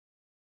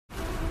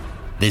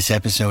This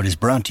episode is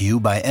brought to you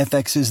by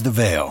FX's The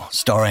Veil,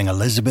 starring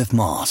Elizabeth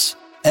Moss.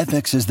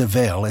 FX's The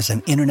Veil is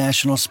an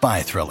international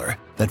spy thriller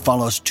that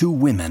follows two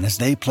women as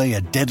they play a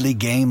deadly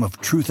game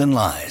of truth and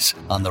lies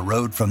on the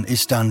road from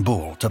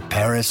Istanbul to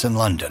Paris and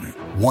London.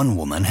 One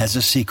woman has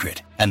a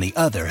secret, and the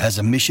other has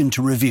a mission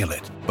to reveal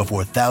it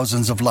before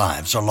thousands of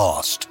lives are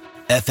lost.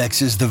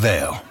 FX's The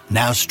Veil,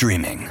 now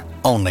streaming,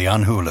 only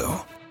on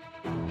Hulu.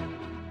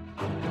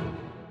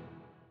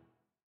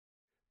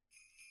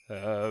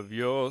 Have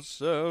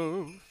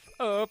yourself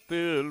a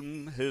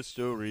film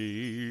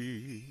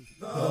history.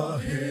 The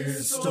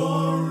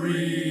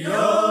history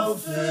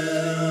of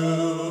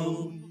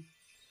film.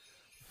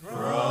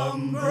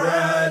 From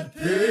Brad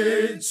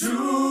Pitt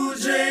to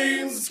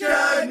James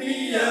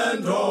Cagney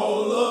and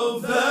all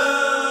of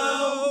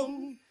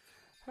them.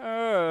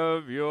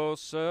 Have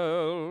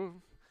yourself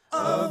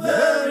a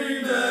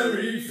very,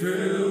 very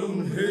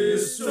film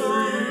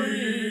history.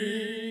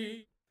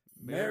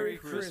 Merry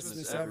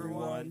Christmas,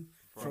 everyone.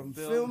 From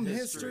Film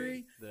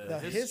History, the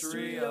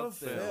history of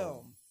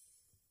film.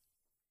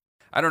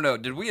 I don't know.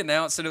 Did we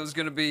announce that it was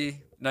going to be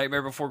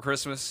Nightmare Before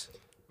Christmas?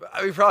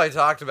 We probably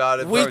talked about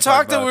it. We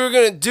talked that we were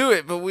going to do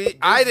it, but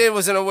I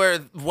wasn't aware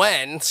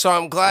when, so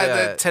I'm glad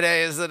that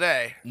today is the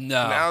day.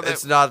 No,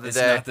 it's not the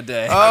day. It's not the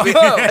day.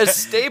 A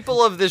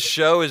staple of this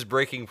show is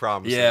breaking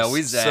promises. Yeah,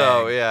 we zag.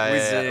 So, we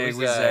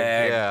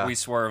zag. Yeah. We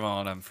swerve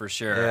on them for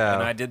sure. Yeah.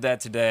 And I did that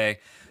today.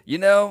 You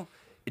know,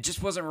 it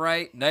just wasn't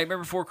right. Nightmare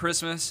Before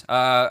Christmas.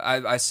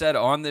 I said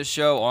on this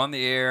show, on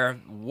the air,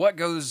 what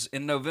goes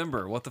in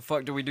November? What the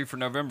fuck do we do for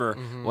November?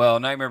 Mm-hmm. Well,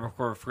 Nightmare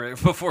Before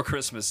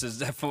Christmas is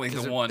definitely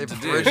the one to do.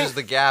 It bridges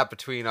the gap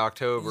between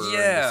October and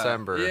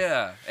December.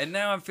 Yeah, and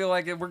now I feel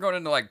like we're going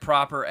into like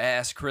proper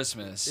ass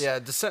Christmas. Yeah,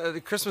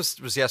 Christmas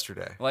was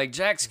yesterday. Like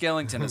Jack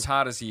Skellington, as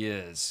hot as he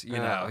is, you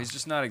know, he's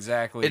just not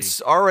exactly.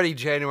 It's already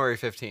January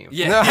 15th.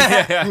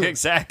 Yeah,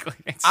 exactly.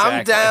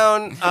 I'm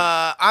down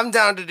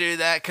to do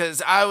that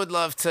because I would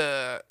love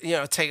to,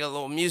 take a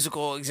little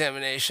musical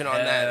examination on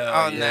that.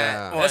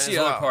 That one. That's the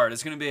other part.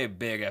 It's going to be a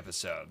big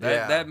episode.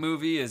 That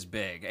movie is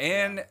big,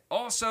 and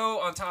also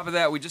on top of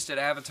that, we just did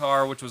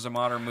Avatar, which was a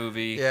modern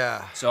movie.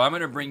 Yeah. So I'm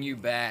going to bring you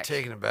back.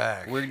 Taking it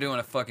back. We're doing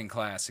a fucking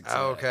classic today.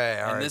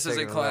 Okay. All right. And this is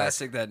a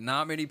classic that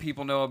not many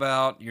people know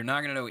about. You're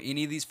not going to know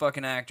any of these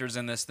fucking actors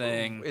in this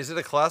thing. Is it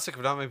a classic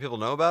if not many people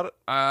know about it?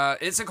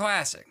 It's a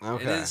classic.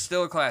 Okay. It is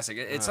still a classic.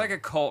 It's like a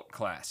cult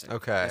classic.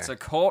 Okay. It's a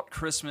cult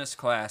Christmas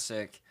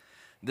classic.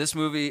 This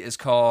movie is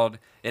called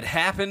It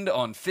Happened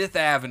on Fifth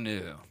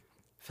Avenue. I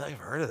feel like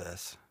I've heard of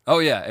this. Oh,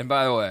 yeah. And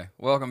by the way,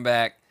 welcome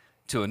back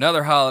to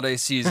another holiday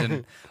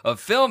season of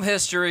Film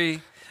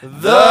History.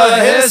 The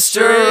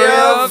history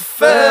of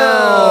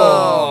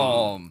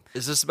film.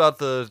 Is this about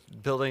the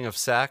building of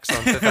Saks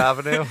on Fifth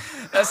Avenue?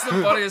 That's the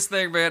funniest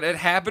thing, man. It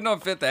Happened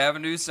on Fifth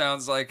Avenue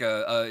sounds like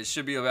it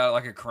should be about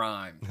like a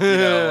crime.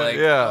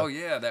 Oh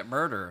yeah, that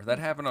murder that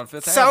happened on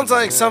Fifth Avenue. Sounds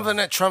like something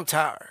at Trump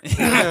Tower.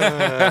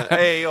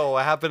 Hey, yo,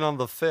 what happened on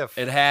the 5th?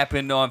 It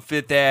happened on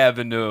Fifth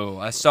Avenue.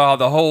 I saw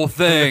the whole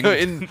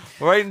thing.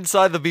 Right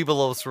inside the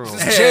Biblos room.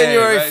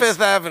 January 5th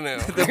Avenue.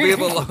 The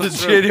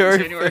Biblos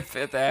January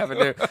 5th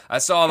Avenue. I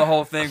saw the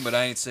whole thing, but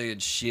I ain't saying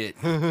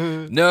shit.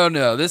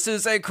 No. This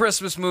is a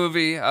Christmas movie.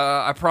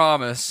 I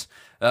promise.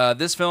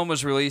 This film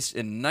was released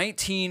in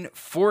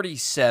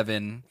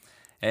 1947,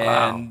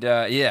 and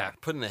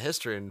putting the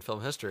history in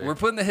film history. We're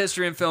putting the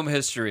history in film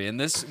history, and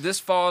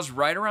this falls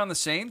right around the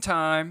same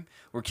time.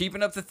 We're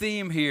keeping up the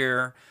theme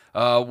here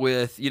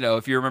with,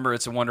 if you remember,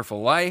 It's a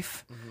Wonderful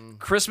Life. Mm-hmm.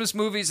 Christmas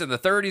movies in the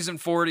 30s and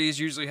 40s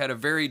usually had a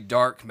very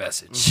dark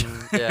message.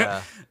 Mm-hmm.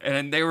 Yeah.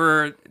 And they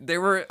were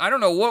I don't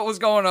know what was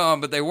going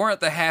on, but they weren't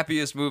the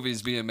happiest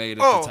movies being made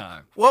at the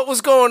time. What was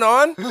going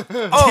on?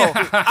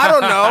 I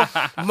don't know.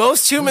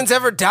 Most humans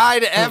ever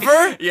died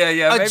ever?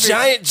 Yeah. Maybe.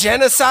 Giant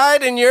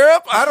genocide in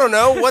Europe? I don't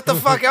know. What the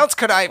fuck else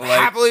could I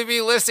happily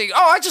be listing?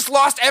 Oh, I just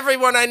lost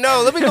everyone I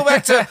know. Let me go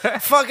back to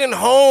fucking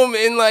home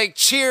and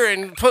cheer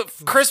and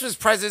put Christmas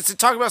presents and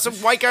talk about some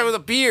white guy with a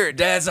beard.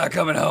 Dad's not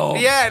coming home.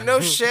 Yeah,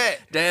 no shit.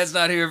 Dad's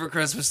not here for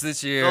Christmas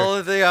this year. The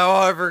only thing I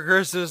want for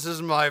Christmas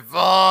is my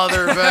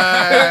father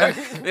back.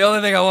 The only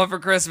thing I want for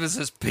Christmas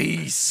is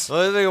peace. The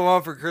only thing I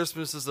want for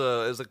Christmas is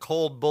a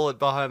cold bullet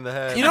behind the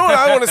head. You know what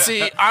I want to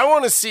see? I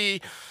want to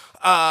see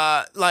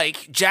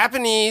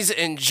Japanese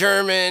and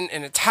German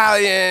and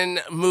Italian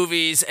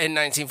movies in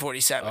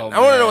 1947. I want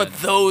to know what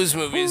those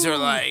movies are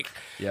like.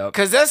 Yep.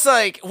 Because that's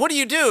what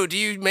do? Do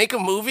you make a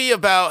movie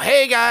about,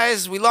 hey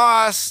guys, we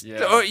lost?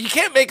 Yeah. Or you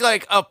can't make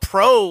a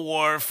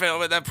pro-war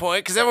film at that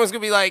point because everyone's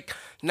going to be like,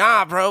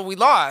 nah, bro, we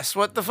lost.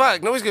 What the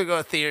fuck? Nobody's going to go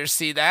to theaters to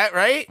see that,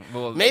 right?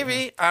 Well,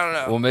 maybe. I don't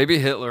know. Well, maybe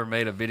Hitler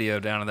made a video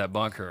down in that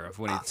bunker of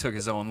when he took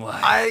his own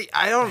life.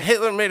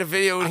 Hitler made a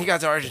video when he got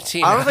to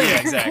Argentina. I don't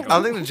think exactly. I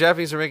don't think the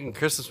Japanese are making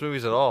Christmas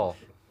movies at all.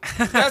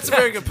 That's a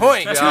very good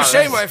point.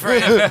 Touche, my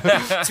friend.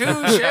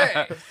 Touche.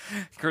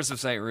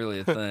 Christmas ain't really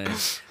a thing.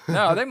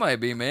 No, they might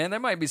be, man. There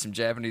might be some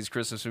Japanese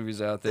Christmas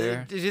movies out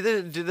there. Does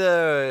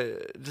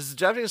the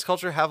Japanese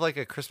culture have like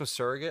a Christmas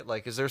surrogate?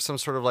 Like, is there some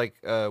sort of like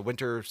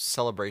winter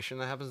celebration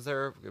that happens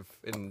there?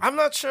 I'm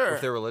not sure.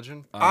 With their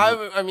religion.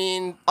 I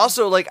mean,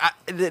 Also, like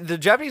the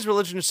Japanese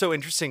religion is so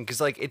interesting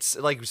because like it's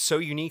like so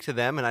unique to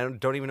them, and I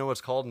don't even know what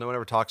it's called. No one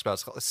ever talks about it.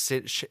 It's called,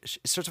 it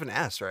starts with an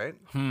S, right?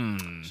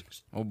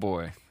 Oh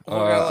boy.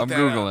 gotta look I'm that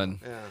Googling.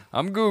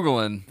 I'm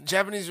Googling.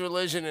 Japanese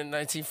religion in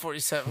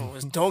 1947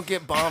 was don't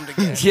get bombed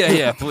again.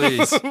 Yeah,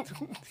 please.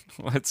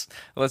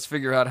 Let's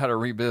figure out how to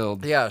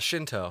rebuild. Yeah,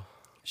 Shinto.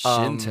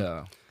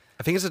 Shinto.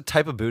 I think it's a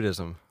type of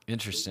Buddhism.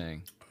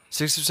 Interesting.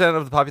 60%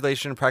 of the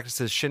population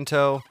practices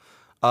Shinto.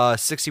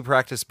 60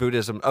 practice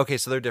Buddhism. Okay,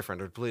 so they're different.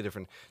 They're completely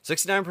different.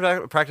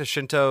 69 practice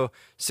Shinto,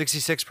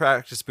 66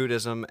 practice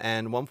Buddhism,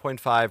 and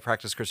 1.5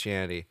 practice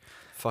Christianity.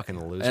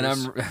 Fucking losers. And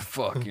I'm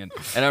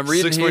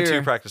reading 6.2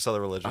 here. practice other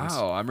religions.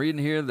 Oh, I'm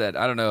reading here that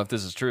I don't know if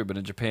this is true, but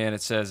in Japan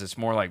it says it's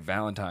more like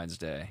Valentine's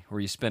Day,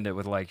 where you spend it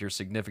with like your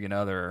significant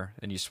other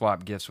and you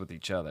swap gifts with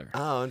each other.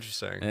 Oh,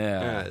 interesting.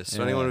 Yeah, So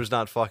yeah. anyone who's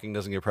not fucking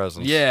doesn't get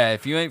presents. Yeah,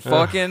 if you ain't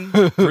fucking,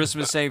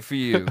 Christmas ain't for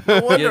you.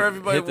 No wonder Hit-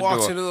 everybody hit the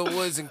walks door. into the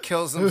woods and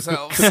kills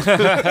themselves.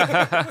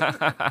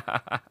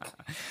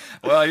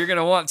 Well, you're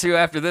gonna want to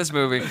after this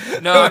movie.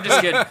 No, I'm just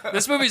kidding.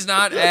 This movie's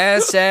not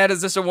as sad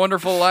as This a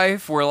Wonderful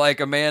Life, where like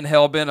a man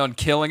hell-bent on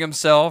killing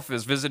himself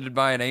is visited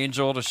by an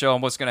angel to show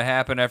him what's gonna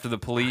happen after the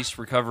police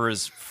recover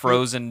his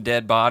frozen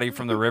dead body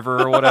from the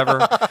river or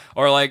whatever.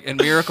 Or like in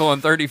Miracle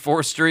on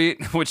 34th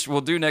Street, which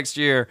we'll do next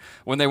year,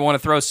 when they want to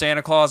throw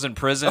Santa Claus in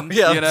prison.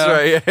 yeah, you that's know?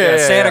 right. Yeah,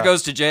 Santa yeah.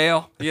 goes to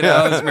jail. You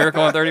know, this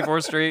Miracle on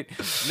 34th Street.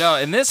 No,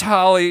 in this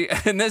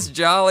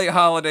jolly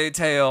holiday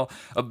tale,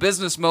 a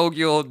business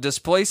mogul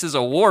displaces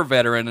a war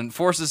veteran and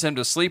forces him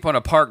to sleep on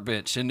a park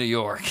bench in New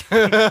York.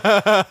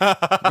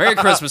 Merry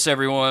Christmas,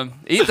 everyone.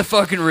 Eat the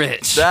fucking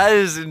rich. That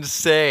is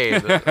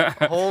insane.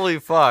 Holy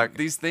fuck.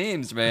 These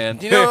themes, man.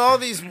 You know all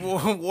these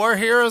war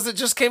heroes that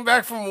just came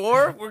back from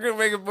war? We're going to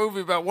make a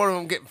movie about one of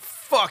them getting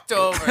fucked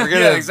over.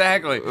 Yeah,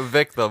 exactly.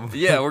 Evict them.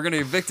 Yeah, we're gonna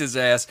evict his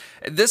ass.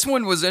 This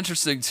one was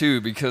interesting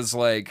too because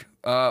like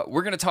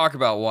we're gonna talk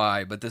about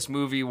why, but this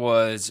movie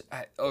was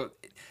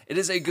it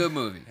is a good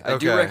movie. I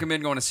do Okay.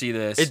 recommend going to see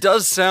this. It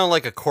does sound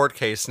like a court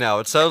case now.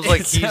 It sounds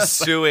like It he's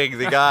sounds like- suing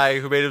the guy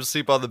who made him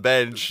sleep on the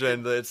bench,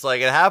 and it's like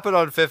it happened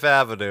on Fifth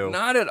Avenue.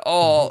 Not at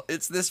all.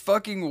 It's this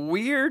fucking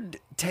weird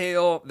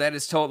tale that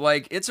is told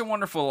like It's a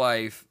Wonderful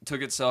Life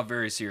took itself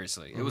very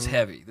seriously. It was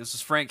heavy. This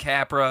was Frank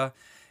Capra,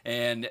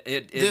 and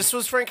This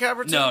was Frank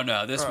Capra too?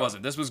 No, this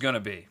wasn't. This was gonna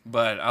be,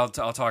 but I'll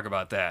talk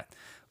about that.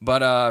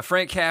 But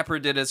Frank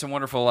Capra did It's a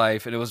Wonderful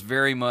Life, and it was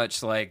very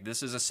much like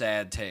this is a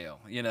sad tale,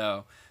 you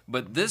know.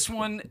 But this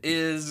one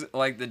is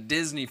like the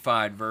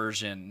Disney-fied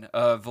version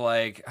of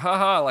like,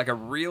 like a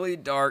really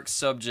dark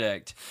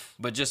subject,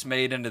 but just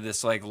made into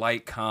this like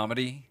light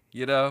comedy,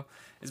 you know.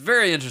 It's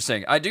very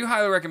interesting. I do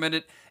highly recommend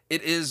it.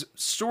 It is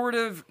sort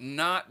of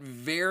not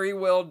very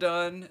well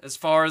done as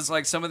far as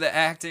like some of the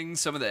acting,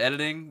 some of the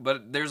editing,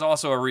 but there's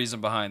also a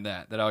reason behind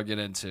that I'll get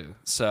into.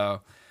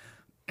 So,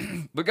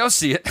 but go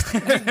see it.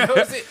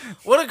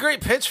 What a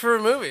great pitch for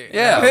a movie.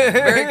 Yeah,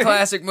 very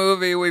classic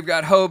movie. We've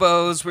got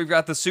hobos, we've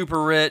got the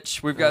super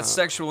rich, we've got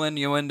sexual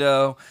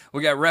innuendo,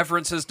 we got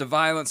references to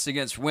violence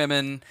against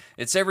women.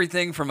 It's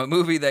everything from a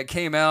movie that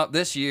came out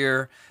this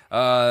year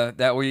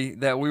that we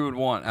would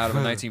want out of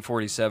a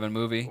 1947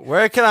 movie.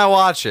 Where can I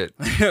watch it?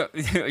 You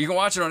can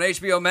watch it on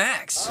HBO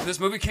Max. This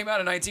movie came out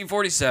in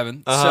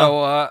 1947,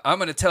 so I'm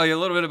going to tell you a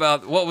little bit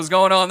about what was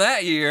going on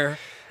that year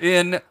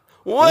in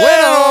When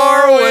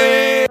are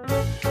we?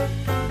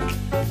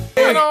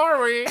 When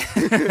are we?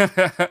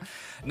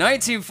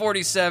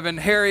 1947,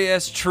 Harry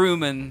S.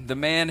 Truman, the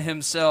man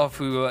himself,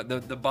 who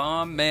the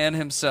bomb man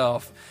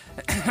himself,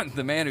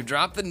 the man who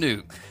dropped the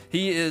nuke.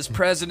 He is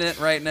president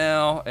right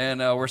now, and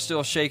we're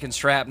still shaking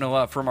shrapnel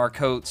up from our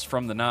coats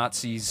from the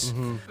Nazis.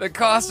 The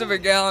cost of a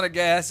gallon of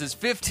gas is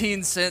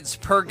 15 cents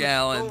per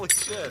gallon. Holy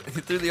shit.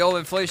 Through the old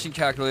inflation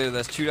calculator,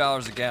 that's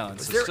 $2 a gallon.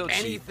 Is So there it's still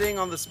cheap. anything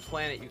on this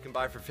planet you can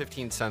buy for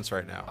 15 cents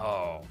right now?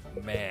 Oh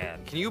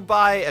man. Can you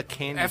buy a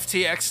candy?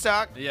 FTX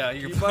stock? Yeah,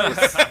 you can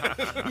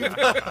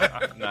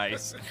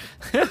nice.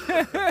 I don't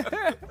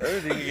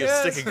think you can get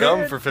a stick of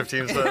gum for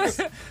 15 cents.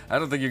 I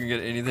don't think you can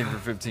get anything for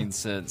 15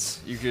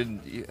 cents. You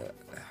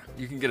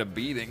can get a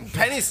beating.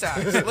 Penny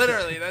stocks.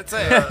 Literally, that's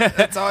it.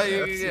 That's all you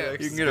can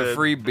get. You can get a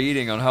free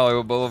beating on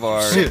Hollywood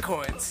Boulevard.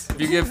 Shitcoins. If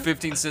you give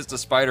 15 cents to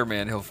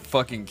Spider-Man, he'll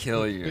fucking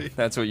kill you.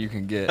 That's what you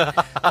can get.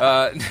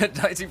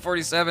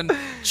 1947,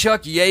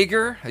 Chuck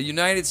Yeager, a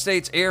United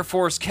States Air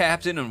Force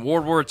captain and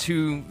World War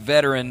II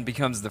veteran,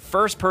 becomes the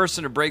first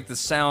person to break the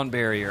sound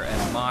barrier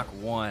at Mach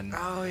 1.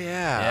 Oh,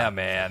 yeah. Yeah,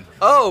 man.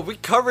 Oh, we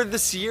covered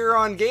this year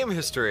on Game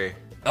History.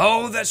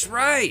 Oh, that's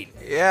right.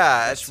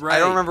 Yeah, That's I right.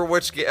 don't remember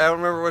which. I don't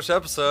remember which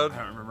episode. I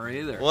don't remember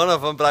either. One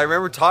of them, but I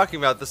remember talking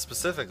about this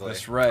specifically.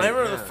 That's right. I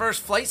remember the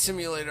first flight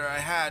simulator I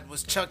had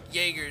was Chuck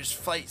Yeager's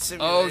flight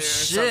simulator. Oh or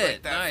something shit!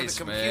 like that Nice,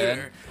 for the man.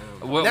 computer.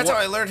 What- That's what-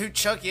 how I learned who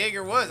Chuck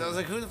Yeager was. I was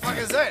like, who the fuck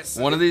is this?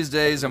 One of these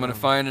days, I'm gonna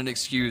find an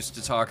excuse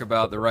to talk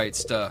about The Right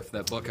Stuff,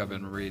 that book I've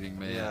been reading,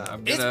 man. Yeah.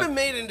 I'm It's gonna, been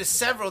made into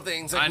several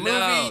things, like I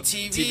know, movie,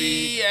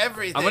 TV,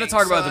 everything. I'm gonna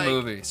talk about So, the like,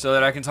 movie so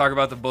that I can talk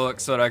about the book,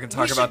 so that I can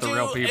talk we about should the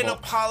real do people. An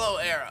Apollo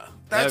era.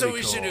 That's That'd what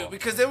be we should cool. do,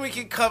 because then we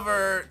can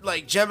cover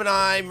like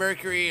Gemini,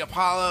 Mercury,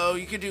 Apollo.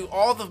 You could do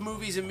all the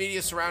movies and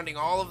media surrounding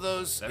all of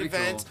those That'd be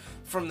events, cool.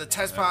 from the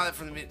test pilot,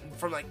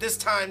 from like this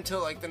time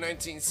till like the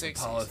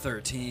 1960s. Apollo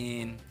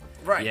 13.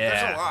 Right, Yeah.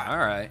 there's a lot. All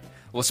right.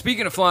 Well,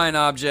 speaking of flying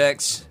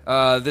objects,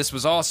 this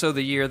was also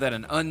the year that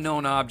an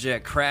unknown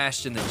object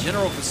crashed in the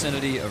general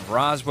vicinity of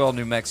Roswell,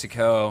 New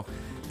Mexico.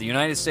 The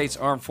United States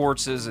Armed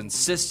Forces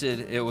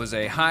insisted it was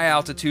a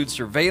high-altitude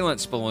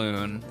surveillance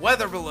balloon,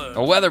 Weather balloon.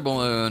 a weather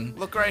balloon.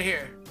 Look right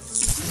here.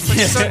 Put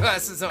your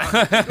sunglasses on.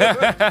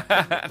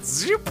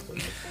 Zoop.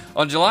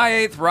 On July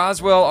 8th,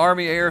 Roswell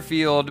Army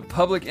Airfield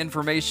Public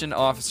Information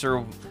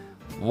Officer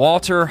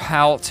Walter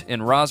Hout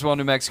in Roswell,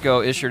 New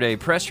Mexico, issued a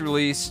press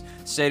release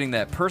stating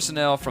that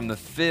personnel from the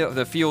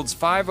field's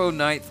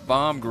 509th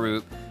Bomb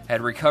Group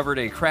had recovered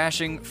a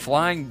crashing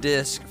flying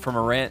disc from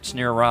a ranch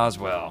near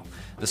Roswell.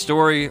 The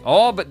story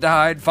all but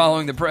died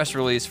following the press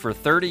release for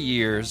 30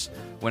 years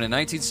when in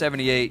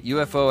 1978,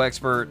 UFO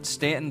expert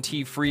Stanton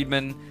T.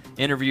 Friedman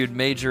interviewed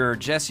Major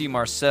Jesse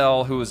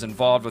Marcel, who was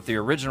involved with the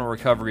original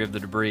recovery of the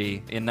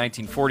debris in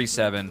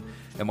 1947,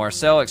 and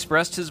Marcel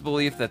expressed his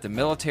belief that the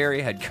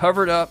military had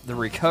covered up the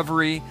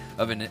recovery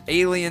of an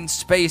alien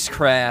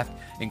spacecraft,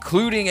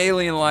 including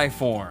alien life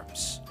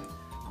forms.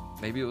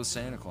 Maybe it was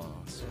Santa Claus.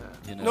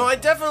 You know? No, I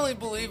definitely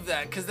believe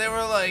that, because they were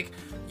like,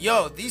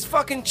 yo, these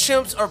fucking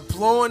chimps are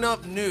blowing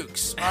up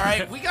nukes, all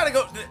right? We gotta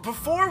go.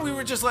 Before, we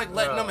were just like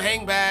letting them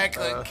hang back,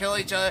 like kill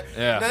each other.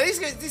 Yeah. Now these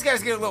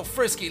guys get a little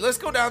frisky. Let's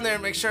go down there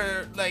and make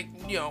sure, like,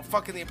 you know,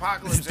 fucking the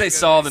apocalypse. They ain't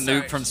saw gonna the be nuke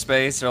saved. from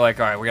space. They're like,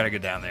 all right, we got to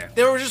get down there.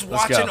 They were just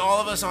Let's watching go. all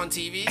of us on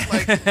TV,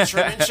 like the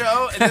Truman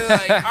Show, and they're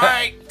like, all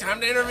right,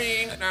 time to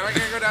intervene. Now we're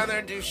gonna go down there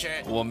and do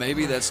shit. Well,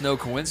 maybe that's no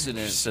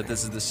coincidence that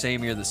this is the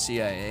same year the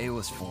CIA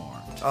was formed.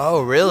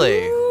 Oh,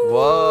 really?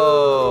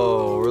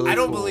 Whoa. Really I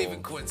don't cool. believe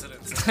in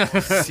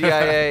coincidences.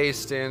 CIA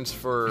stands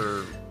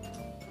for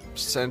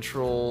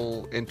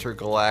Central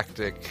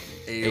Intergalactic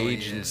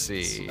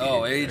Agency.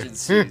 Oh,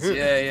 agencies.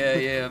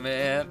 Yeah,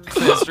 man.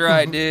 That's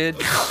right, dude.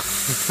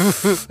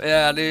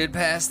 Yeah, dude,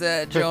 pass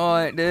that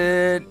joint,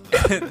 dude.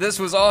 This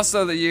was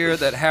also the year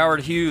that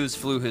Howard Hughes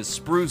flew his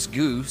Spruce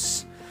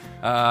Goose.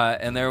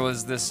 And there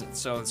was this,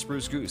 so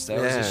Spruce Goose, that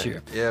was this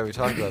year. Yeah, we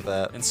talked about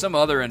that. And some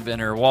other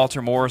inventor,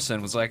 Walter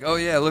Morrison, was like, oh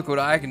yeah, look what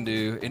I can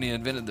do. And he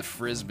invented the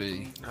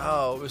Frisbee.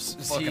 Oh,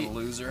 Fucking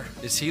loser.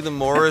 is he the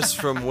Morris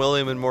from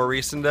William and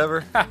Maurice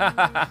Endeavor?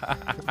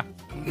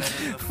 The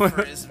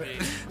Frisbee.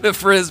 The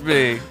Frisbee.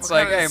 It's What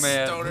like, kind hey of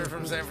man, stoner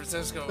from San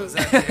Francisco was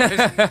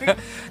that, dude?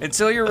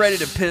 until you're ready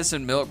to piss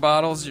in milk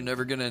bottles, you're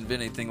never going to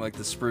invent anything like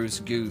the Spruce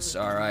Goose,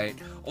 all right?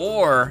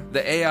 Or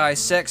the AI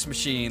sex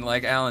machine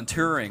like Alan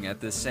Turing at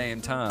the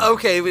same time.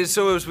 Okay,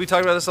 so we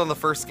talked about this on the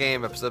first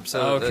game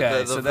episode.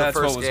 Okay, so that's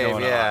first what was game,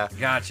 going yeah. on.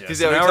 Gotcha. 'Cause,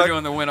 So yeah, we now we're talked-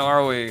 doing the When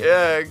Are We?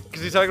 Yeah,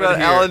 because you talked about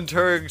here. Alan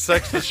Turing's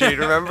sex machine,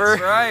 remember?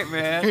 That's right,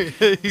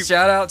 man.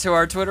 Shout out to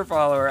our Twitter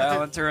follower,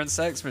 Alan Turing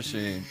Sex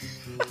Machine.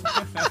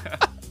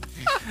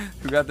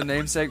 Who got the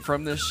namesake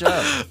from this show.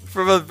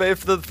 From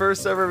the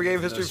first ever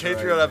Game History That's right,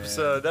 Patreon man.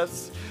 episode.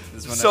 That's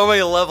This one- so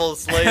many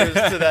levels, layers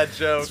to that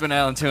joke. That's when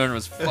Alan Turing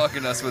was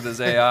fucking us with his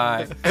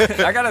AI.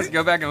 I gotta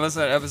go back and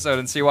listen to that episode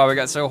and see why we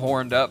got so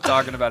horned up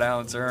talking about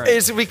Alan Turing.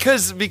 It's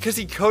because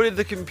he coded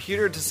the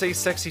computer to say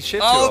sexy shit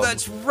to Oh, him.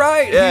 that's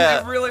right.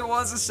 Yeah. It really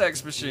was a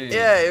sex machine.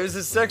 Yeah, it was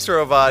a sex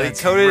robot. That's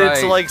he coded it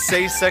to right. like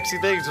say sexy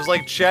things. It was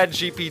like Chat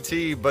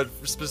GPT, but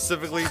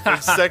specifically for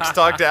sex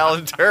talk to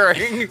Alan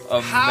Turing.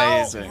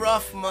 Amazing. How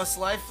rough must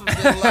life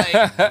have been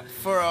like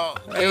for a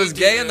It was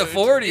gay in the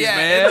 40s, yeah,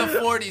 man. in the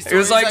 40s. It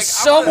was like,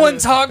 someone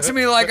talk to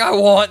me like I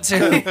want to.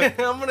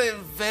 I'm gonna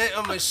invent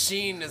a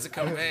machine as a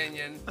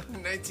companion.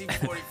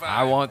 1945.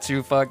 I want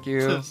to fuck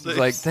you. It's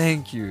like,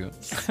 thank you.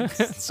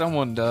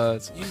 Someone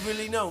does. You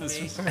really know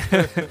me.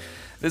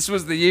 This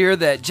was the year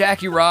that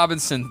Jackie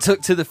Robinson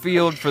took to the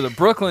field for the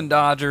Brooklyn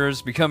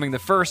Dodgers, becoming the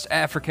first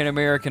African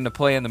American to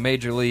play in the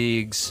major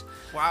leagues.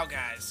 Wow,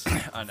 guys.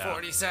 I know.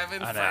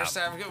 47, I know. first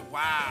African.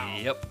 Wow.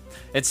 Yep.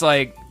 It's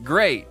like,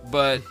 great,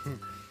 but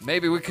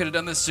maybe we could have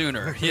done this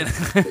sooner. You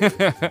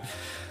know?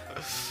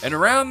 And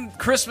around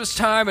Christmas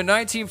time in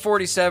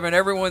 1947,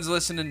 everyone's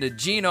listening to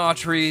Gene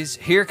Autry's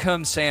Here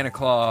Comes Santa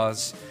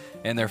Claus.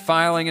 And they're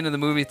filing into the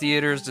movie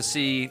theaters to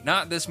see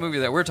not this movie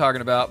that we're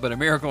talking about, but A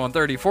Miracle on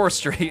 34th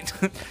Street.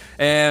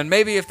 And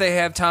maybe if they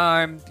have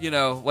time, you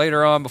know,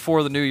 later on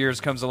before the New Year's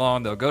comes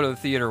along, they'll go to the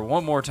theater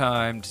one more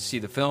time to see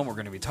the film we're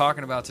going to be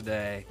talking about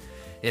today.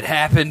 It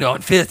happened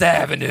on Fifth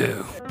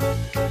Avenue.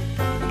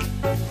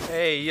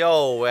 Hey, Hey,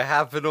 yo, it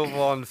happened over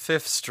on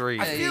 5th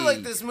Street. I feel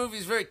like this movie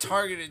is very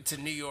targeted to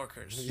New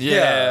Yorkers.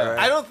 Yeah.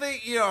 I don't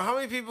think, how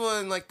many people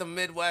in like the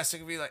Midwest are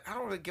going to be like, I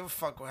don't really give a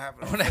fuck what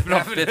happened on What happened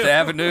on Fifth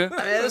Avenue? I mean,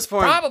 at this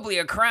point, Probably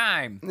a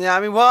crime. yeah,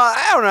 I mean, well,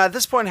 I don't know. At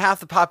this point, half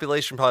the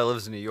population probably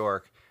lives in New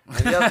York. And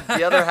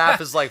the other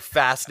half is like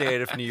fascinated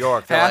with New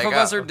York. They're Half like, of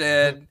us are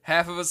dead.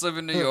 Half of us live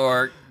in New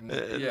York. Yeah,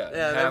 and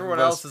half everyone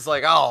of us- else is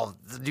like, oh,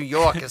 New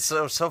York is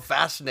so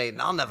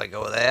fascinating. I'll never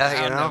go there.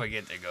 I'll You know, never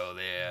get to go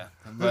there.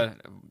 But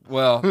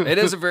well, it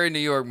is a very New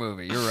York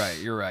movie. You're right.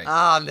 You're right.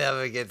 I'll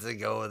never get to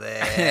go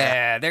there.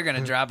 Yeah, they're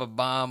gonna drop a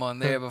bomb on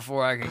there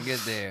before I can get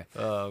there.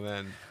 Oh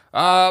man.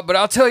 But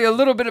I'll tell you a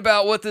little bit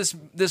about what this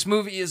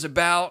movie is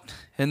about,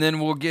 and then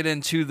we'll get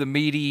into the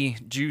meaty,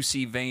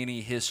 juicy,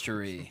 veiny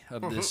history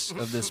of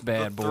this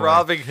bad boy.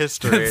 Throbbing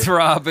history.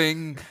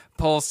 Throbbing,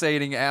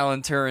 pulsating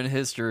Alan Turing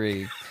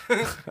history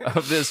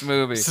of this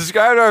movie.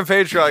 Subscribe to our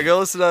Patreon. Go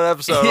listen to that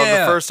episode on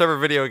Yeah. the first ever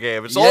video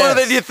game. It's Yes. older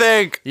than you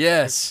think.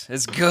 Yes,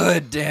 it's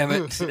good. Damn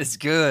it, it's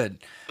good.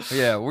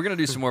 Yeah, we're gonna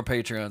do some more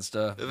Patreon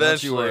stuff. Don't you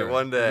Eventually, worry.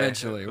 one day.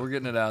 Eventually, we're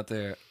getting it out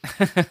there.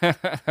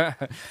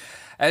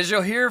 As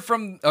you'll hear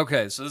from,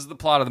 okay, so this is the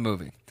plot of the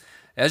movie.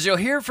 As you'll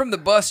hear from the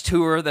bus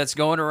tour that's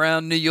going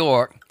around New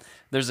York,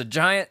 there's a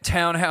giant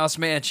townhouse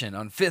mansion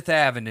on Fifth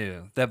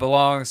Avenue that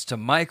belongs to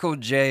Michael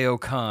J.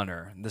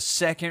 O'Connor, the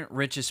second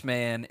richest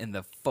man in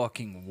the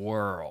fucking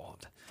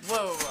world.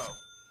 Whoa.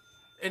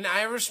 An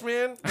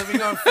Irishman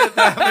living on Fifth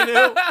Avenue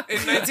in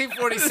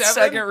 1947?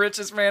 Second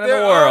richest man in They're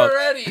the world.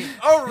 already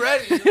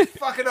you're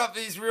fucking up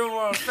these real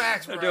world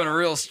facts, bro. They're doing a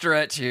real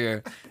stretch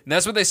here. And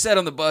that's what they said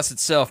on the bus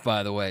itself,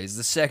 by the way. He's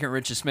the second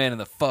richest man in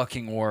the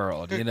fucking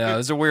world. You know,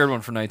 it's a weird one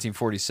from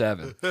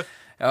 1947.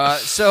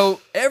 So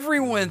every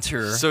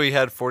winter... So he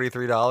had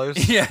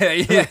 $43.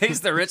 Yeah,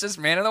 he's the richest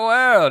man in the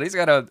world. He's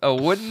got a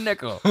wooden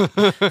nickel.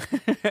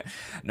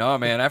 No,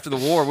 man, after the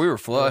war, we were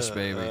flush,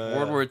 baby.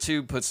 World War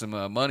II put some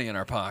money in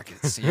our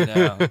pockets, you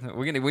know.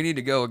 We need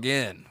to go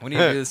again. We need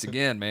to do this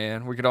again,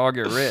 man. We could all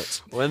get rich.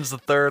 When's the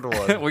third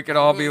one? We could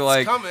all be It's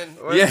like... coming.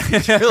 Yeah.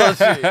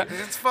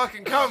 It's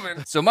fucking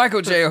coming. So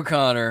Michael J.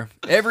 O'Connor,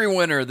 every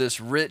winter, this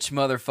rich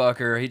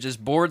motherfucker, he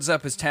just boards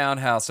up his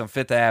townhouse on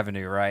Fifth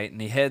Avenue, right?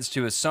 And he heads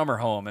to his summer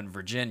home in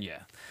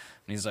Virginia.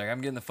 And he's like, I'm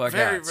getting the fuck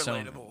Very out. So,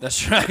 relatable.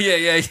 that's right.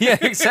 Yeah,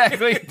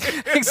 exactly.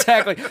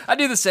 Exactly. I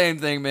do the same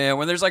thing, man.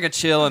 When there's like a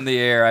chill in the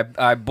air,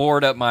 I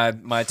board up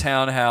my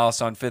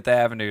townhouse on Fifth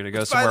Avenue to go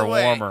By somewhere the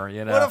way, warmer,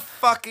 you know. What a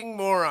fucking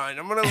moron.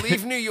 I'm going to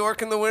leave New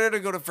York in the winter to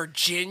go to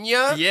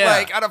Virginia? Yeah.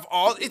 Like, out of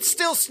all... It's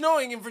still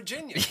snowing in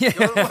Virginia. Yeah.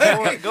 Go to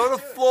Go to Go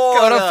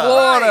Florida. to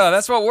Florida. Right.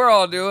 That's what we're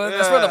all doing.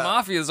 That's where the Yeah.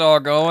 mafia's all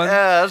going.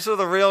 Yeah, that's where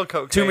the real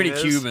cocaine Too many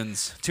is.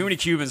 Cubans. Too many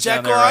Cubans down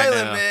Jekyll there right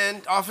Island, now.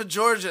 man, off of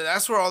Georgia.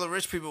 That's where all the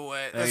rich people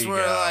went. That's you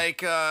where, go.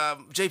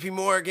 like, J.P.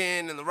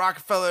 Morgan and the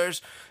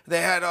Rockefellers,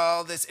 they had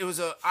all this. It was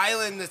an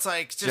island that's,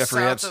 like, just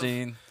Jeffrey south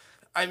Epstein. Of,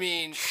 I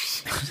mean,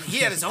 he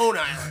had his own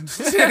island.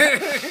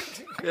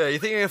 Yeah, you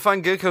think you're gonna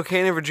find good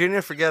cocaine in Virginia?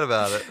 Forget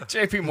about it.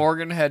 J.P.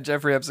 Morgan had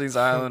Jeffrey Epstein's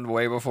island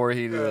way before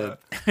he did.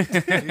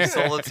 You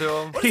sold it to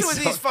him. What's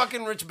with these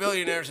fucking rich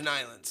billionaires and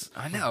islands?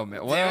 I know, man.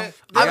 Damn Well, it.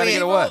 they gotta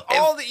get away.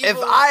 All the If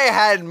evil. I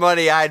had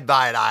money, I'd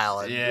buy an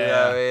island. Yeah. You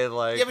know what I mean?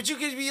 Like, Yeah, but you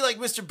could be like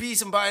Mr.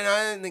 Beast and buy an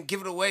island and then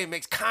give it away and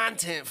makes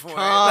content for it.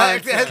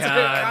 Content. Like, that's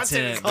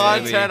Content, is baby.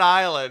 Content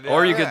Island.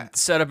 Or you Yeah. could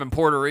set up in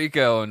Puerto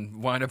Rico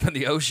and wind up in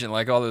the ocean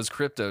like all those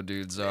crypto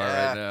dudes are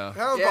right now.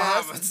 Hell, Yeah,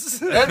 Bahamas.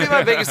 That'd be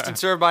my biggest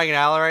concern buying an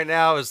island right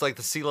now is like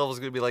the sea level is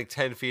going to be like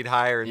 10 feet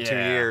higher in 2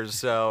 Yeah. years.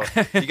 So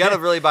you got to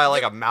really buy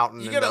like a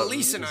mountain. You and gotta a-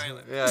 lease an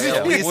island. Yeah,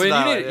 yeah, lease Well, an you,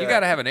 island, you yeah.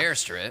 got to have an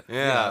airstrip.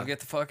 Yeah. You know, get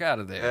the fuck out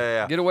of there.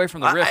 Yeah. Get away from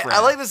the I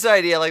riffraff. like this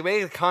idea. Like,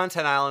 make a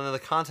content island, and the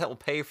content will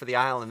pay for the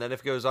island. Then if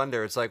it goes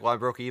under, it's like, well, I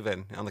broke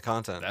even on the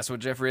content. That's what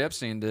Jeffrey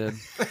Epstein did.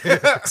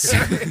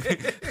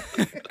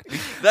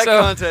 That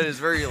So- content is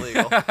very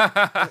illegal.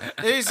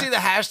 Did you see the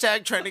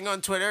hashtag trending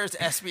on Twitter? It's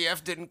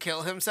SBF didn't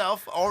kill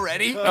himself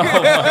already.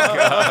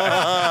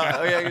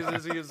 Oh yeah,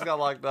 he just got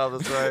locked up.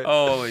 That's right.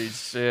 Holy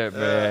shit,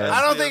 man.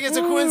 I don't think it's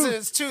a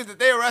coincidence, too, that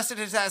they arrested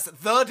his ass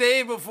the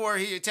day before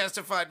he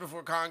testified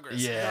before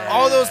Congress. Yeah.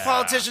 All those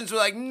politicians were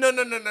like, no.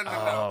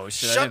 Oh,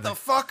 shit, I Shut didn't the think-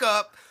 fuck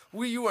up.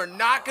 You are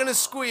not going to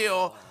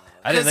squeal.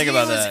 I didn't 'Cause think he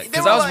about was- that they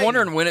because were I was like-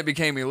 wondering when it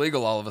became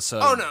illegal all of a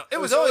sudden. Oh, no.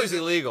 It was always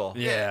illegal.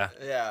 Yeah.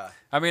 Yeah.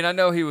 I mean, I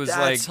know he was That's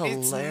like,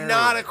 It's hilarious.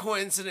 not a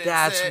coincidence.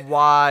 That's that-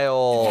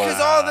 wild. Because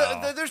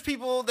all there's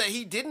people that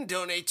he didn't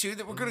donate to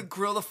that were going to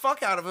grill the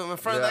fuck out of him in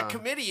front of that Yeah.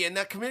 committee, and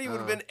that committee would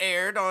have been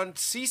aired on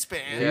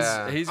C-SPAN,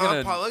 Yeah. he's on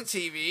gonna. public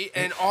TV,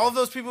 and all of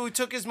those people who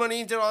took his money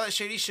and did all that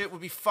shady shit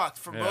would be fucked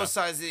from Yeah. both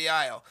sides of the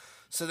aisle.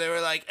 So they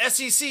were like,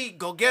 SEC,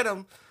 go get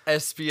him.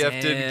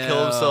 SBF didn't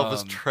kill himself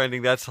is Damn.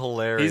 trending. That's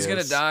hilarious. He's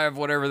gonna die of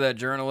whatever that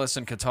journalist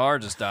in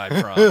Qatar just died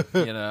from.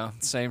 You know,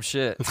 same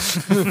shit.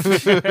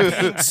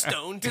 Being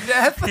stoned to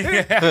death.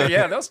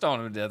 Yeah, they'll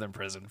stone him to death in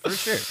prison for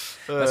sure.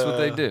 That's what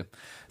they do.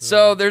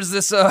 So there's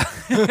this.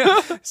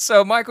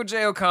 So Michael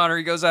J. O'Connor,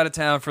 he goes out of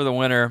town for the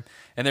winter,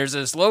 and there's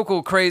this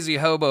local crazy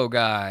hobo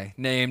guy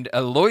named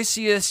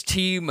Aloysius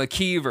T.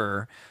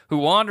 McKeever who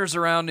wanders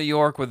around New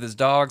York with his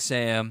dog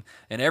Sam.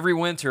 And every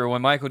winter,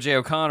 when Michael J.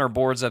 O'Connor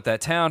boards up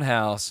that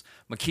townhouse,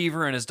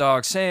 McKeever and his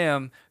dog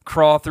Sam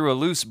crawl through a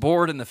loose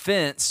board in the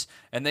fence,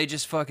 and they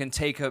just fucking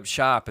take up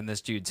shop in this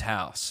dude's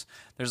house.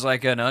 There's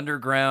like an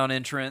underground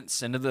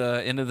entrance into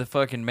the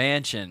fucking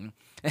mansion.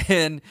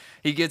 And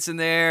he gets in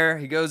there,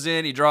 he goes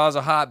in, he draws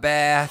a hot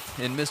bath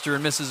in Mr.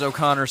 and Mrs.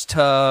 O'Connor's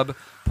tub,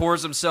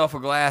 pours himself a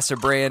glass of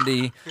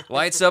brandy,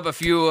 lights up a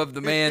few of the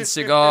man's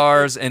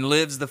cigars, and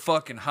lives the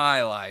fucking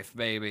high life,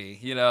 baby.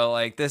 You know,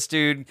 like this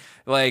dude,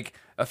 like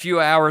a few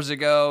hours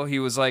ago, he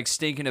was like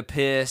stinking a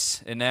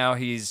piss, and now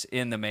he's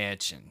in the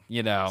mansion,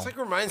 you know. It's like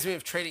reminds me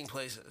of Trading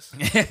Places.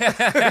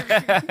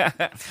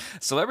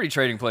 Celebrity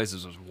Trading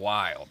Places was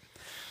wild.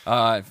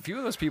 A few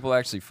of those people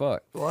actually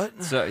fuck.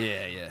 What? So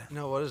yeah.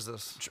 No, what is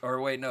this? Or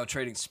wait, no,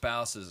 Trading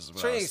Spouses is what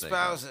I Trading was thinking.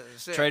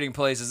 Spouses. Yeah. Trading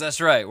Places, that's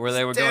right, where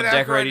they would go Dan and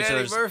decorate Aykroyd each and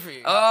other's. Eddie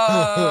Murphy.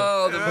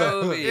 Oh, the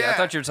movie. I Yeah.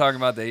 thought you were talking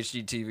about the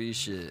HGTV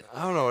shit.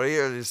 I don't know what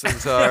either of these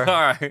things All are.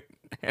 right.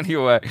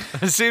 Anyway,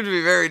 They seem to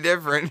be very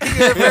different.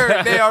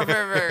 They are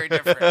very, very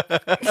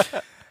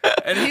different.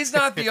 and he's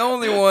not the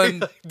only one.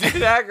 Dan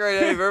Aykroyd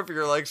and Eddie Murphy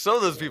are like, some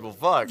of those people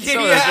fuck.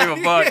 Some of those people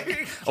fuck.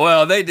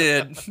 Well, they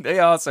did. They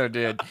also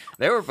did.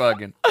 They were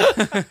fucking.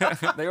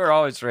 They were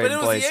always trading it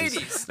was the places.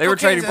 80s. They were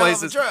Cocaine's trading a hell of a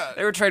places. drug.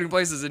 They were trading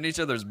places in each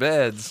other's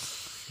beds.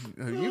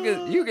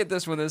 You get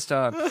this one this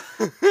time.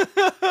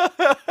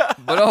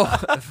 But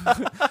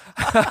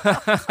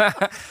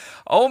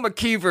old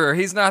McKeever,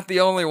 he's not the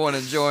only one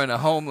enjoying a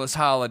homeless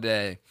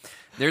holiday.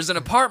 There's an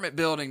apartment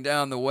building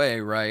down the way,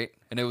 right?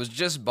 And it was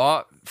just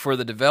bought for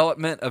the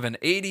development of an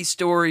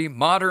 80-story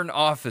modern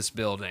office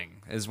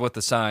building, is what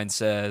the sign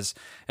says.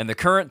 And the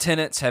current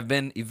tenants have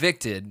been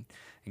evicted.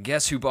 And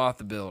guess who bought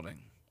the building?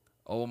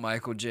 Old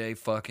Michael J.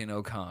 fucking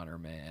O'Connor,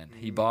 man.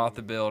 He bought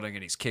the building,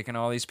 and he's kicking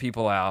all these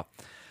people out.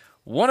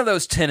 One of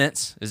those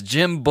tenants is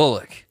Jim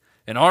Bullock,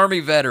 an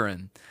Army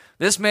veteran.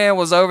 This man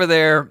was over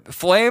there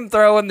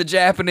flamethrowing the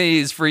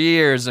Japanese for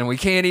years, and we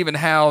can't even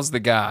house the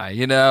guy,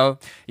 you know?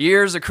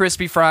 Years of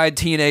crispy fried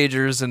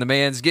teenagers, and the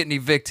man's getting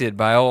evicted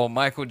by old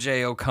Michael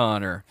J.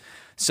 O'Connor.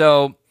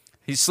 So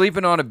he's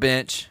sleeping on a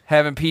bench,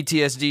 having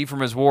PTSD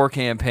from his war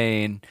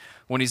campaign,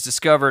 when he's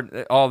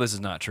discovered... All this is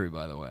not true,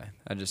 by the way.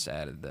 I just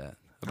added that.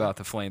 About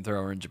the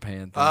flamethrower in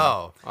Japan thing.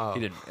 Oh.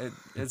 He didn't.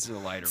 It's a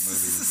lighter movie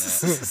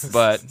than that.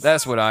 But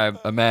that's what I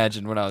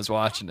imagined when I was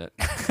watching it.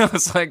 I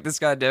was like, this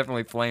guy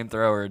definitely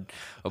flamethrowered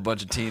a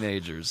bunch of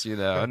teenagers, you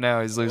know, and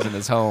now he's losing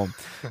his home.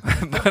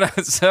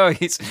 But so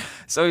he's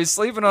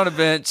sleeping on a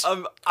bench.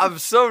 I'm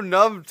so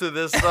numb to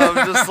this. I'm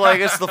just like,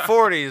 it's the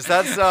 40s.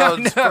 That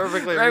sounds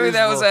perfectly Maybe reasonable.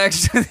 that was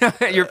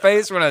actually your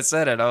face when I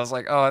said it. I was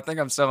like, oh, I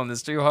think I'm selling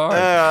this too hard.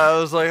 Yeah, I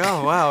was like,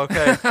 oh, wow,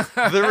 okay.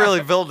 They're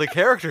really building a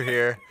character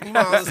here.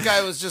 No, this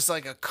guy was just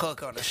like a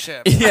cook on a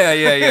ship.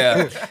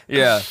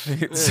 Yeah.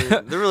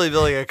 They're really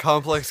building a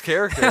complex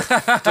character.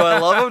 Do I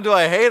love him? Do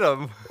I hate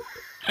him?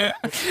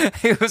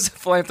 He was a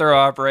flamethrower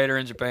operator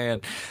in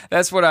Japan.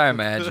 That's what I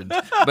imagined.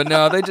 But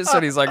no, they just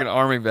said he's like an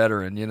Army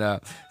veteran, you know.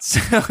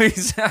 So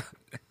he's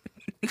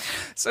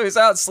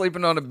out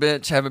sleeping on a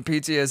bench having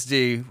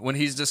PTSD when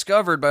he's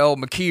discovered by old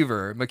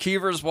McKeever.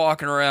 McKeever's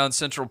walking around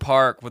Central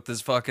Park with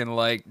this fucking,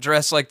 like,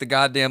 dressed like the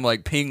goddamn,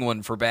 like,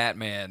 penguin for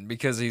Batman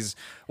because he's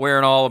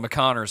wearing all of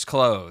McConnor's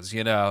clothes,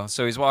 you know.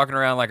 So he's walking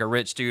around like a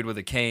rich dude with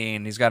a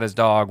cane. He's got his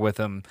dog with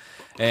him.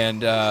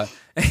 And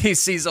he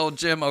sees old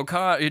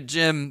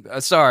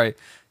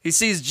he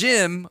sees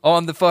Jim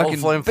on the fucking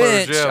Flamethrower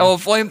bench, Jim.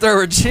 old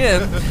flamethrower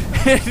Jim,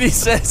 and he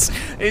says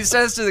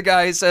to the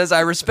guy, I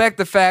respect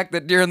the fact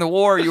that during the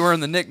war you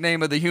earned the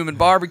nickname of the human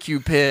barbecue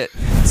pit.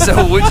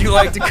 So would you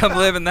like to come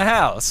live in the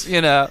house?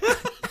 You know.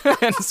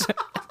 And so,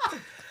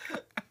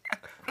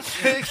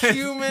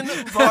 Human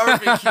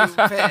barbecue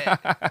pit.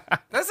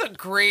 That's a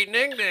great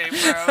nickname,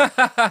 bro.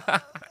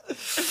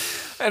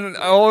 and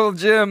old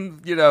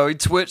Jim, you know, he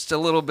twitched a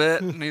little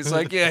bit, and he's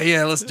like,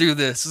 "Yeah, let's do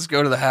this. Let's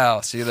go to the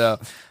house." You know.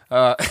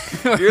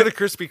 You're the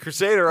Crispy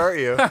Crusader, aren't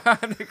you?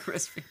 The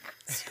crispy.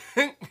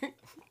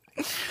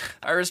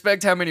 I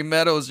respect how many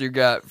medals you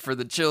got for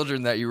the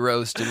children that you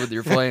roasted with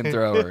your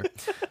flamethrower.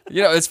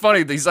 You know, it's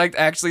funny. He's like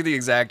actually the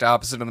exact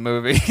opposite of the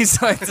movie.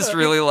 He's like this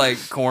really like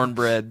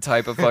cornbread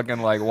type of fucking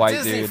like white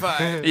dude.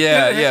 Disney-fied.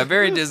 Yeah,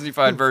 very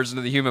Disney-fied version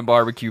of the human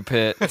barbecue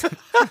pit.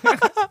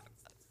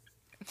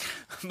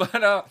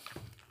 But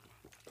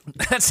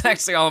that's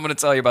actually all I'm going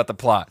to tell you about the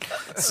plot.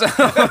 So,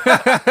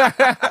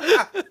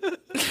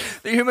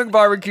 the human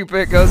barbecue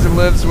pit goes and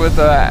lives with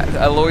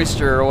a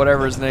oyster or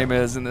whatever his name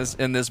is in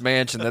this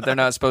mansion that they're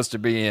not supposed to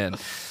be in,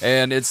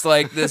 and it's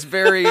like this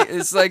very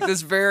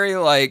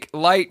like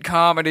light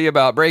comedy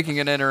about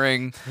breaking and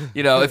entering.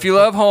 You know, if you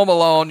love Home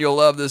Alone, you'll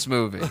love this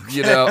movie.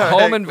 You know,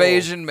 Home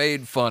Invasion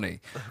made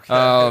funny,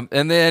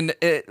 and then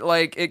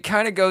it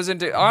kind of goes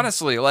into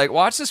honestly like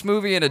watch this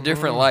movie in a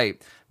different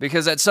light.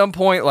 because at some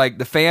point, like,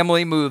 the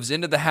family moves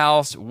into the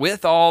house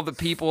with all the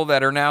people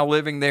that are now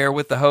living there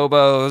with the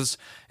hobos,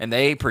 and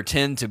they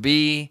pretend to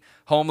be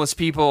homeless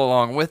people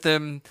along with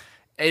them.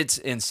 It's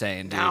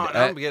insane, dude. Now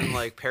I'm getting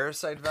like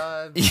Parasite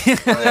vibes.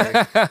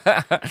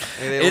 Like,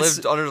 they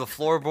lived under the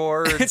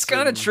floorboards. It's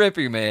kind of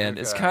trippy, man.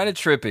 It's kind of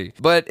trippy,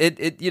 but it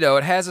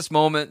it has its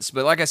moments.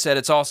 But like I said,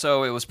 it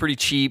was pretty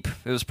cheap.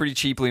 It was pretty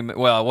cheaply.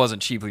 Well, it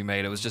wasn't cheaply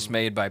made. It was just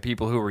made by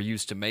people who were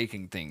used to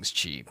making things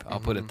cheap. I'll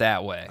put it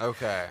that way.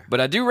 Okay. But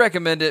I do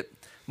recommend it.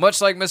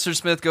 Much like Mr.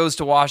 Smith Goes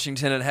to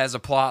Washington, it has a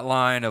plot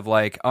line of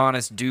like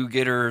honest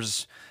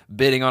do-getters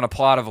bidding on a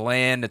plot of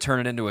land to turn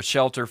it into a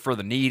shelter for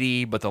the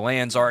needy, but the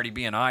land's already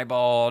being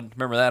eyeballed.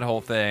 Remember that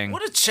whole thing?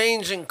 What a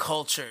change in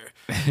culture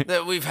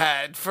that we've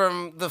had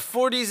from the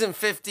 40s and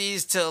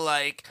 50s to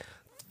like,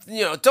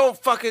 don't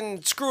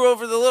fucking screw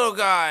over the little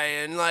guy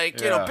and like,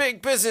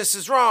 big business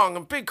is wrong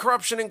and big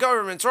corruption in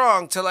government's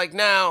wrong to like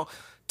now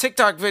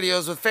TikTok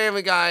videos with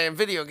Family Guy and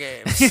video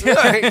games.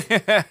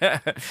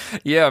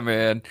 Yeah,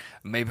 man.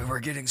 Maybe we're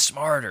getting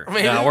smarter.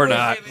 Maybe No, we're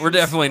not. We're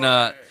definitely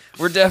not.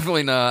 We're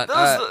definitely not.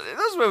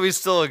 Those movies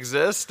still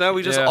exist. Now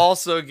we just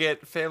also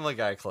get Family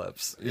Guy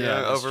clips.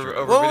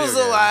 Over What video was the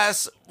games.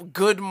 last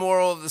good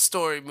moral of the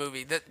story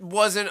movie that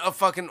wasn't a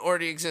fucking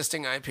already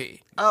existing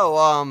IP?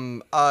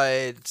 Oh,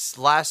 it's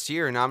last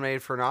year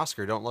nominated for an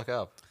Oscar. Don't Look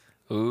Up.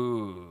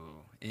 Ooh,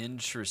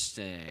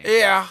 interesting.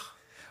 Yeah.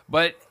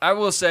 But I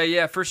will say,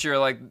 yeah, for sure.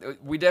 Like,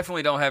 we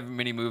definitely don't have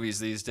many movies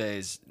these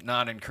days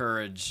not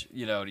encourage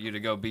you to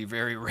go be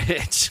very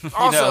rich.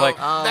 Also, like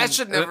that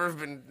should never have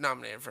been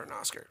nominated for an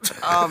Oscar.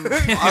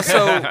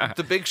 Also,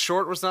 The Big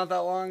Short was not that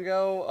long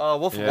ago.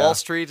 Wolf of Wall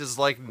Street is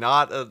like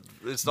not an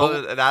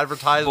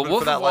advertisement but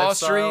Wolf for that of Wall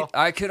lifestyle. Street,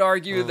 I could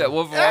argue that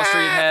Wolf of Wall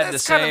Street had the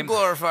that's kind same. of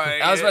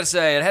glorifying. I was it. about to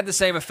say it had the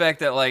same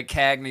effect that like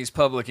Cagney's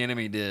Public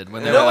Enemy did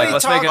when they Nobody were like,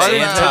 let's make an talks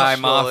about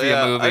anti-mafia movie,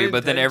 Unintentional,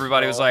 but then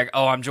everybody was like,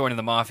 oh, I'm joining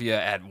the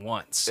mafia at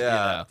once.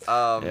 Yeah.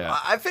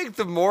 I think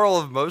the moral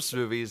of most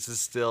movies is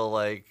still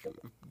like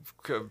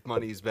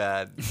money's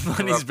bad.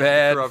 Money's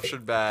bad.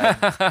 Corruption bad.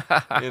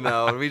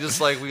 We just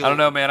like I don't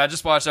know, man. I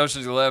just watched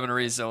Ocean's 11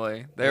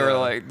 recently. They were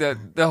like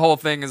the whole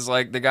thing is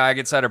like the guy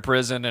gets out of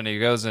prison and he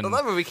goes and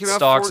that movie came out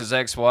stalks his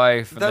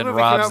ex-wife and That then movie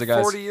robs came the out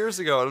guy. 40 years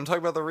ago, and I'm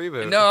talking about the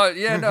reboot.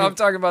 No, I'm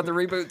talking about the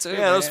reboot too.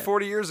 Yeah, that was man.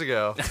 40 years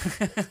ago.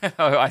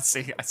 Oh, I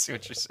see what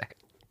you're saying.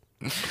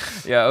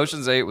 Yeah,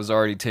 Ocean's 8 was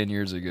already 10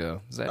 years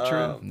ago. Is that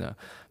true? No.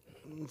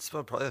 It's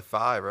about probably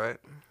 5, right?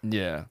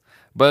 Yeah.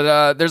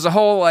 But there's a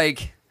whole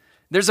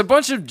there's a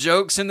bunch of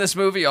jokes in this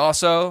movie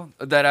also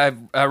that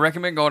I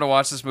recommend going to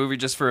watch this movie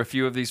just for a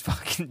few of these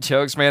fucking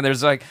jokes, man.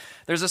 There's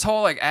this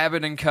whole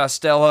Abbott and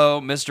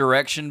Costello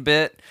misdirection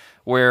bit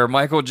where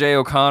Michael J.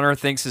 O'Connor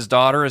thinks his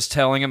daughter is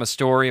telling him a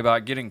story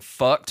about getting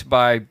fucked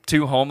by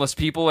two homeless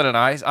people in an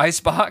ice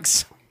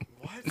box.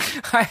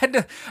 I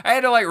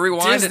had to like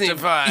rewind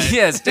Disney-fied. it.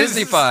 Yes,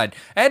 Disney-fied.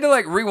 I had to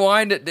like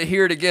rewind it to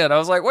hear it again. I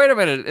was like, wait a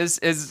minute, is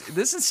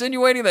this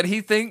insinuating that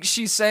he thinks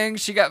she's saying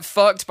she got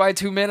fucked by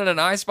two men in an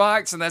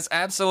icebox? And that's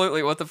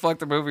absolutely what the fuck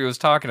the movie was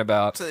talking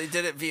about. So they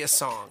did it via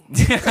song.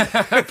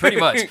 Pretty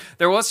much.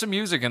 There was some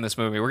music in this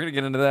movie. We're gonna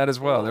get into that as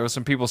well. There was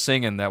some people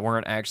singing that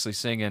weren't actually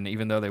singing,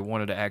 even though they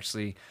wanted to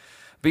actually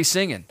be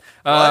singing.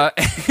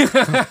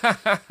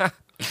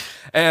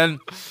 And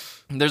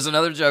there's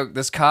another joke.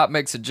 This cop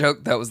makes a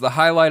joke that was the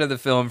highlight of the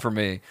film for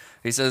me.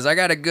 He says, I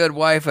got a good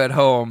wife at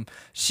home.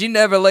 She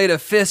never laid a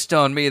fist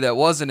on me that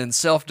wasn't in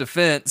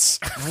self-defense.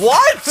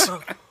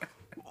 What?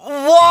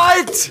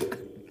 What?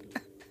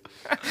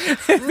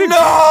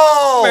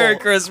 No! Merry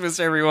Christmas,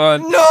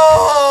 everyone.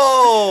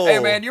 No! Hey,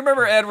 man, you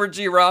remember Edward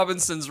G.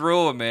 Robinson's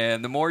rule,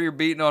 man? The more you're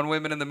beating on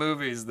women in the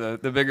movies, the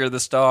bigger the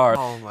star.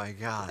 Oh, my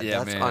God.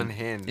 Yeah, That's man.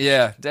 unhinged.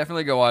 Yeah,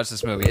 definitely go watch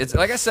this movie. It's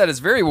like I said, it's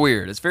very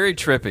weird. It's very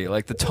trippy.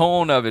 Like the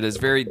tone of it is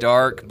very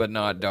dark, but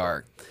not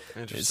dark.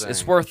 Interesting.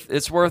 It's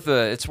worth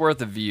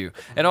a view.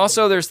 And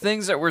also, there's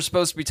things that we're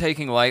supposed to be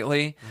taking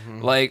lightly.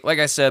 Like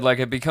I said, like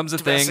it becomes a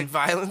Domestic thing.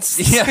 violence.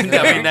 Yeah, I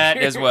mean that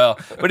as well.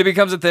 But it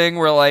becomes a thing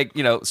where, like,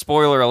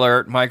 spoiler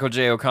alert: Michael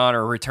J.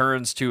 O'Connor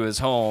returns to his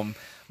home,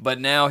 but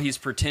now he's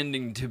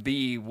pretending to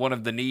be one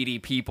of the needy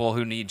people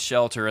who need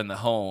shelter in the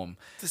home.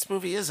 This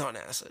movie is on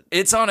acid.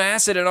 It's on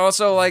acid, and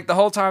also like the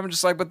whole time I'm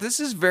just like, but this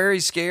is very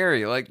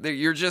scary. Like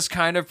you're just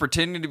kind of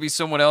pretending to be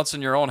someone else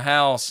in your own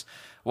house,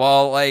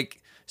 while like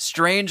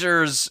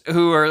strangers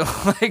who are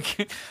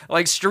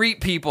like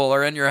street people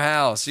are in your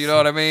house. You know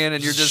what I mean?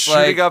 And you're just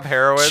shooting like up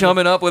heroin,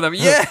 chumming up with them.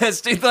 Yes,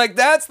 dude. Like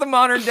that's the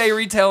modern day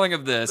retelling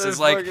of this. It's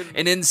like fucking-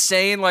 an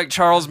insane like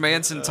Charles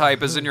Manson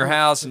type is in your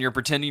house, and you're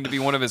pretending to be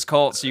one of his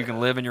cults so you can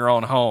live in your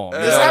own home. You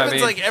This know what I happens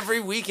mean? like every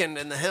weekend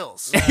in the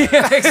hills.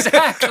 Yeah,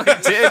 exactly,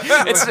 dude.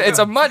 It's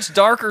a much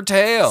darker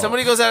tale.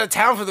 Somebody goes out of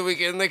town for the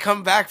weekend and they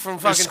come back from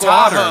There's fucking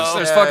squatters. Tahoe.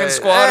 There's fucking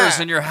squatters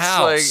Yeah. in your It's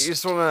house. like, you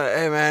just want to,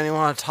 hey, man, you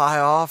want to tie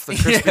off the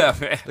Krispy, Yeah,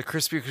 man. The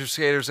Crispy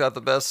Crusaders got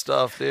the best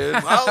stuff, dude.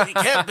 Well, you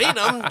can't beat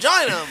them.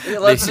 Join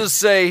them. Let's just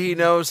say he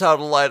knows how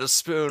to light a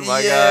spoon, my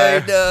Yeah, guy.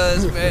 he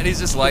does, man. He's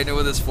just lighting it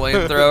with his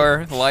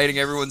flamethrower, lighting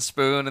everyone's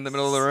spoon in the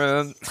middle of the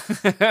room.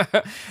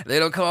 They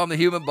don't call him the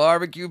human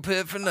barbecue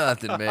pit for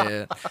nothing,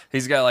 man.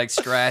 He's got like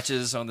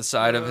scratches on the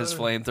side of his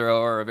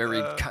flamethrower of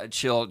every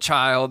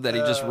child that he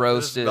just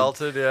roasted.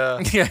 Melted, yeah.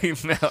 Yeah, he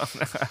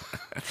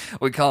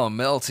we call him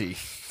Melty.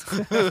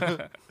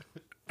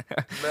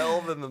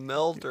 Melvin the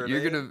Melter.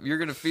 You're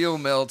gonna feel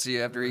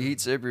melty after he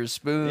heats up your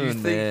spoon. You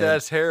think man.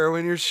 that's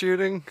heroin you're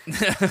shooting?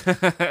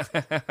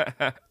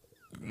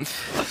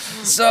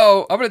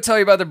 So I'm gonna tell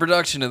you about the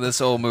production of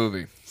this old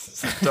movie.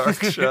 It's a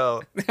dark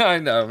show. I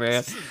know, man.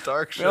 It's a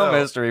dark show. Film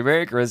history.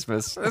 Merry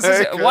Christmas.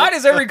 Merry Why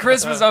does every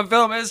Christmas on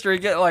film history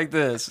get like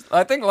this?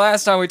 I think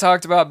last time we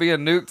talked about being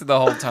nuked the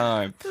whole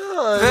time.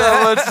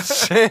 Not much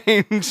has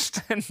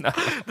changed. No.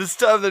 This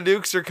time the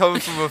nukes are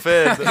coming from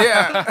within.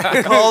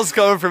 Yeah. Calls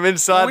coming from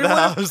inside the would've-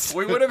 house.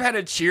 we would have had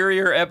a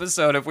cheerier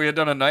episode if we had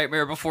done A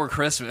Nightmare Before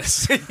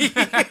Christmas.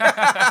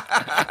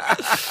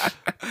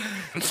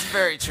 It's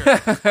very true.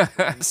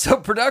 So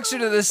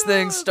production of this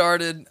thing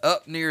started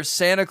up near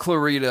Santa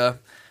Clarita.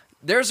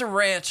 There's a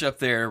ranch up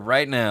there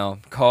right now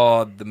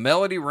called the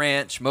Melody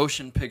Ranch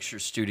Motion Picture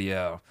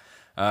Studio.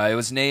 It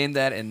was named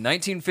that in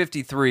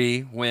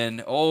 1953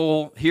 when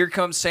Here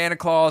Comes Santa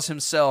Claus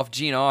himself,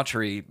 Gene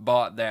Autry,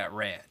 bought that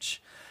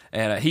ranch.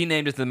 And he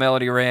named it the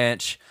Melody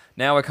Ranch.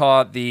 Now we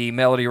call it the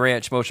Melody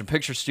Ranch Motion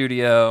Picture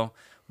Studio.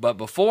 But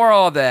before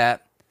all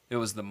that, it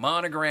was the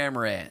Monogram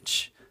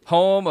Ranch,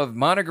 home of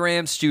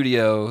Monogram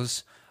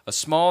Studios, a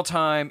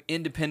small-time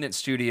independent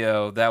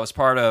studio that was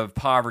part of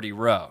Poverty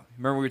Row.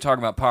 Remember we were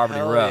talking about Poverty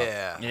Hell Row?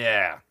 yeah.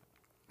 Yeah.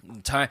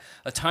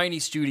 A tiny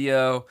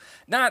studio,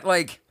 not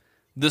like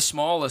the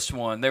smallest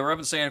one. They were up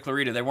in Santa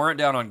Clarita. They weren't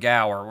down on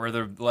Gower where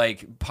the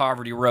like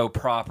Poverty Row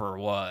proper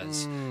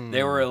was.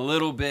 They were a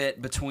little bit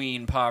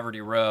between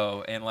Poverty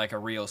Row and like a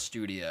real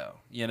studio,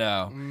 you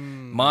know.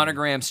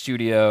 Monogram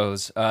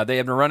Studios. They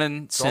have been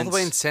running It's since all the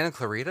way in Santa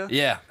Clarita?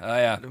 Yeah,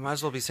 yeah. It might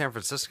as well be San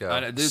Francisco. I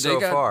know, dude, so they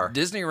got far.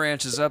 Disney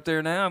ranches up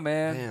there now,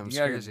 man. Damn, it's You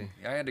gotta- crazy.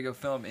 I had to go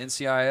film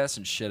NCIS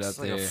and shit It's up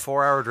like there. a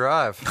 4-hour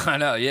drive. I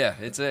know, yeah.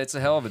 It's a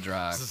hell of a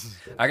drive.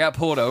 I got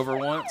pulled over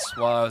once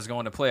while I was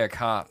going to play a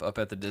cop up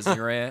at the Disney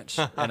Ranch,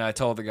 and I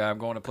told the guy I'm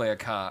going to play a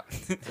cop.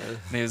 And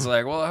he was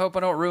like, "Well, I hope I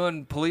don't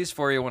ruin police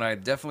for you when I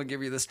definitely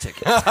give you this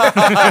ticket."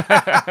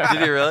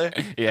 Did you really?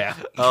 Yeah.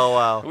 Oh,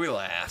 wow. We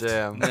laughed.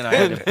 Damn. And then I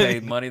had to pay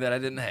money that I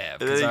didn't have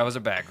because then I he- was a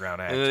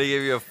background And then actor. he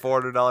gave you a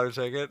 $400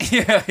 ticket?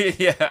 Yeah,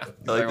 yeah.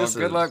 Like, well, this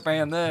good is- luck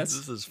paying this.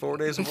 This is 4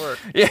 days of work.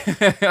 Yeah.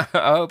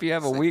 I hope you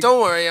have a week.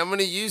 Don't worry, I'm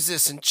gonna use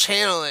this and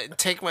channel it and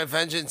take my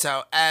vengeance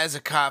out as a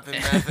cop in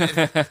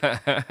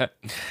method.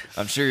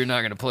 I'm sure you're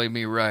not going to play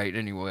me right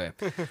anyway.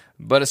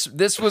 But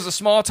this was a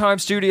small-time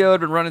studio. It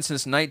had been running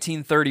since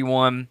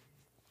 1931.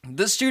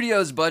 The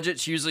studio's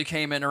budgets usually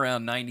came in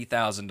around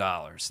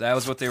 $90,000. That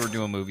was what they were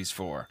doing movies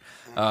for.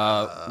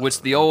 Which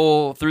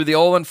through the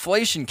old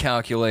inflation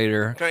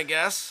calculator. Can I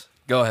guess?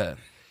 Go ahead.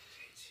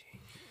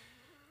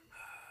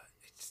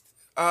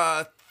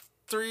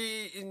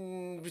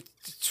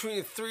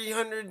 Between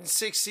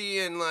 360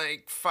 and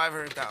like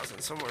 500,000,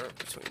 somewhere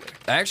between there.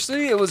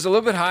 Actually, it was a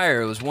little bit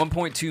higher. It was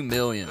 1.2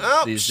 million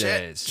Oh, these shit,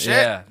 days. shit.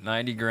 Yeah,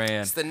 90 grand.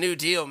 It's the New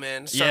Deal,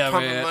 man. Start Yeah,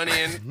 pumping man. money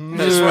in.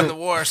 Just won the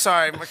war.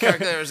 Sorry, my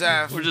calculator's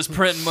off. We're just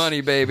printing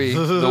money, baby.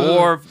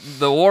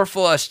 The war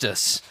flushed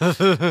us. So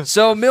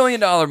 $1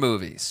 million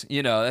movies,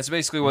 you know, that's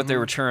basically what they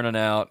were churning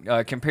out.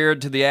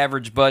 Compared to the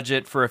average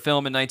budget for a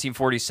film in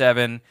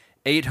 1947,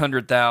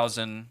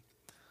 $800,000.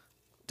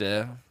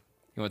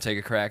 You want to take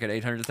a crack at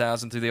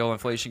 $800,000 through the old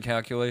inflation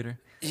calculator?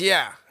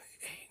 Yeah.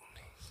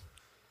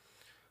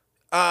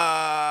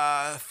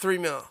 3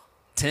 mil.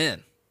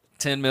 10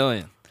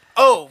 million.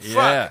 Oh,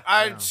 fuck.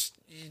 Yeah.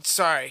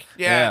 Sorry.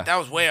 Yeah. Yeah, that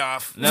was way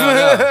off.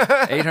 No,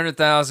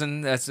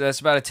 800,000. That's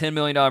about a $10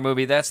 million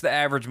movie. That's the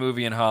average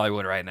movie in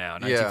Hollywood right now.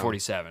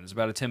 1947. It's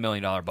about a $10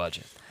 million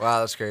budget.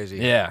 Wow, that's crazy.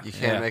 Yeah, You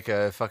can't yeah. make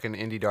a fucking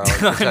indie darling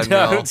for 10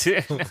 mil.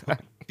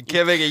 You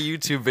can't make a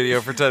YouTube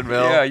video for 10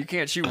 mil. Yeah, you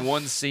can't shoot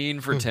one scene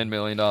for $10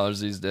 million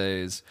these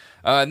days.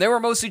 And they were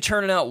mostly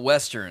churning out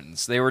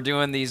westerns. They were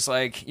doing these,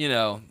 like, you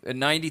know,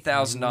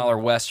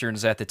 $90,000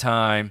 westerns at the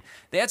time.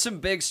 They had some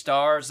big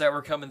stars that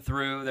were coming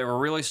through. They were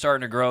really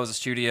starting to grow as a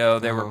studio.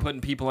 They were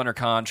putting people under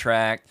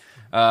contract.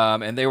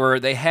 And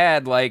they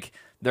had, like,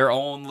 their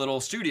own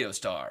little studio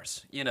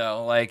stars. You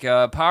know, like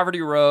Poverty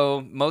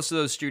Row, most of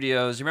those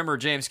studios, you remember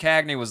James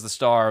Cagney was the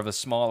star of a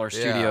smaller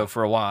studio Yeah.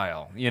 for a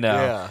while, you know.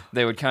 Yeah.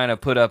 They would kind of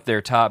put up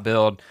their top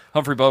build.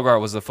 Humphrey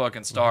Bogart was the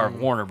fucking star of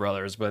Warner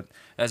Brothers, but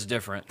that's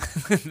different.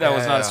 That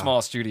was not a Yeah.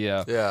 small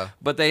studio. Yeah.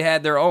 But they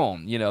had their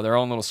own, you know, their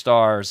own little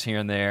stars here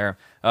and there.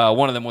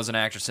 One of them was an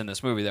actress in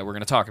this movie that we're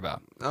going to talk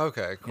about.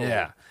 Okay, cool.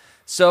 Yeah.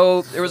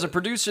 So there was a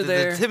producer The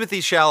there. Timothy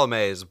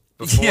Chalamet is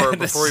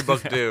before we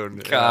booked Dune.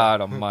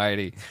 God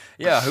Almighty.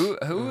 Yeah,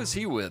 who is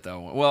he with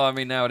though? Well, I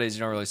mean nowadays you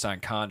don't really sign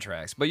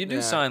contracts, but you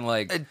do sign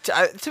like.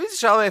 Timothée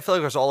Chalamet, I feel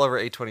like was all over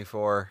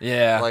A24.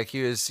 Yeah, like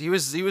he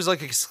was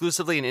like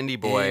exclusively an indie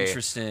boy.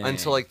 Interesting.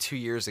 Until like 2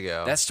 years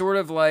ago. That's sort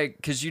of like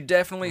because you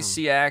definitely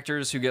see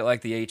actors who get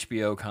like the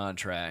HBO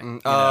contract.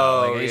 Like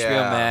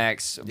HBO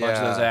Max. A bunch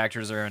of those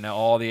actors are in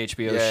all the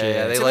HBO shit.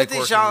 Yeah, they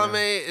Timothée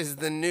Chalamet is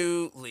the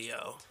new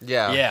Leo.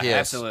 Yeah,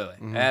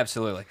 absolutely,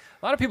 absolutely.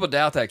 A lot of people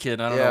doubt that kid.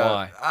 And I don't know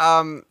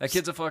why. That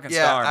kid's a fucking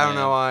star. I don't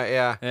know why.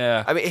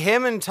 Yeah. I mean,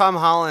 him and Tom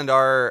Holland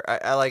are.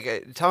 I like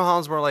Tom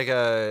Holland's more like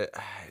a.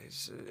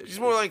 He's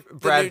more like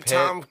Brad the new Pitt.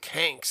 Tom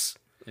Hanks.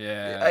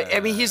 Yeah. I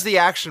mean, he's the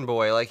action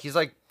boy. Like he's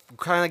like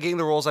kind of getting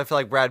the roles I feel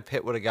like Brad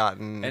Pitt would have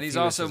gotten. And he's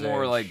also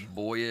more like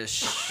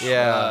boyish,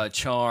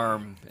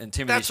 charm. And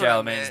Timothée That's what I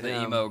Chalamet is the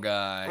meant. emo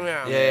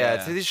guy. Yeah.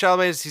 Timothée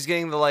Chalamet he's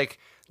getting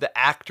the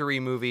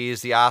actory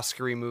movies, the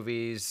Oscar-y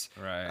movies.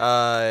 Right.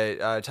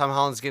 Tom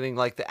Holland's getting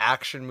like the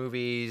action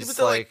movies,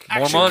 But like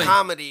more action money.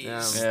 comedies.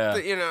 Yeah.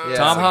 You know, Yeah. it's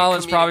Tom like a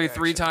Holland's comedic probably action.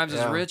 3 times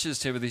as rich as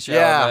Timothée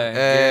Chalamet.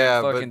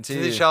 Yeah, but Fucking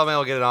Timothée Chalamet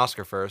will get an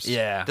Oscar first.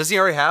 Yeah. Does he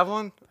already have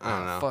one? I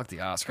don't know. Fuck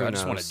the Oscar. Who I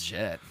just want a knows?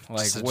 jet.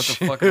 Like, Just a what the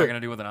jet. fuck am I gonna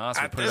do with an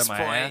Oscar? At Put it this in my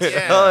point, ass?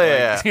 yeah. Oh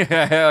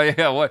yeah. Hell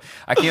yeah! What?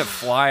 I can't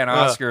fly an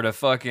Oscar to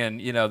fucking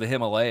the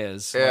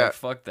Himalayas. Yeah. Like,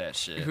 fuck that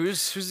shit.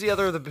 Who's the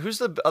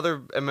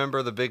other member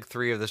of the big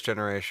three of this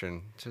generation?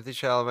 Timothée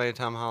Chalamet,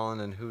 Tom Holland,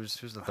 and who's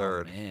the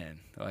third? Man,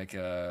 like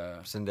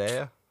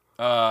Zendaya.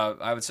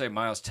 I would say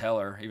Miles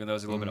Teller, even though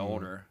he's a little bit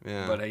older.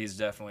 yeah. But he's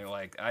definitely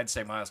like I'd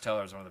say Miles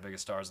Teller is one of the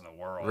biggest stars in the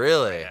world.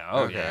 Really? Yeah. Oh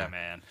Okay. yeah,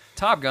 man.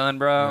 Top Gun,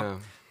 bro. Yeah.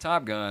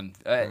 Top Gun.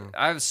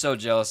 I was so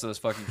jealous of those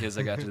fucking kids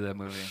that got to do that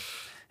movie.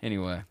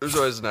 Anyway, There's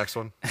always the next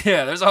one.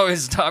 yeah, there's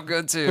always Top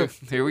Gun 2.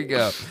 Here we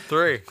go.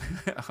 3.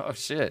 Oh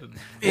shit. In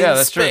Yeah,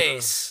 that's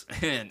space.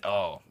 true. And,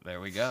 there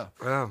we go.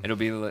 Wow. It'll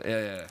be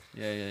yeah.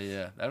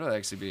 That would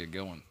actually be a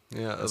good one.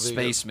 Yeah. A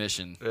space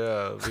mission.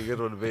 Yeah, it'll be a good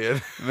one to be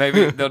in.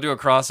 Maybe they'll do a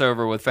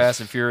crossover with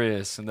Fast and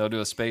Furious, and they'll do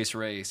a space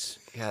race.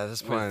 Yeah, at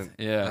this point.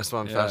 yeah, That's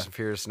why I'm yeah. Fast and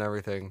Furious and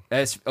everything.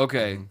 That's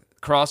okay.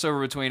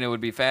 Crossover between it would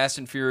be Fast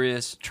and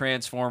Furious,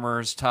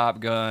 Transformers,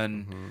 Top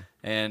Gun,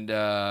 and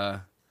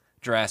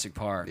Jurassic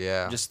Park.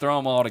 Yeah. Just throw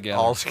them all together.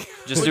 All together.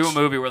 Just do a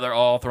movie where they're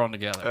all thrown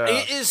together.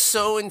 It is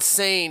so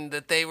insane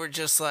that they were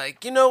just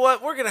like, you know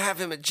what? We're gonna have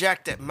him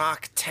eject at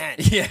Mach 10.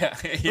 Yeah.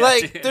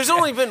 Like, dude. there's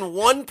only been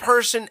one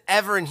person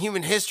ever in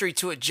human history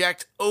to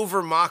eject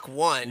over Mach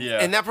 1, Yeah.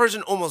 and that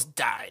person almost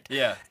died.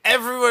 Yeah.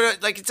 Everyone,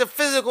 like, it's a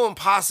physical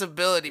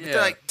impossibility. But Yeah.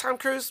 they're like, Tom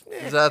Cruise,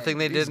 Is that a thing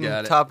they did got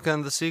in it. Top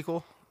Gun, the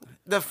sequel?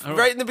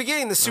 right in the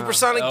beginning, the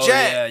supersonic Oh,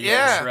 jet.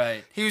 yeah, that's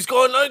right. He was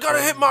going, I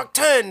gotta hit Mach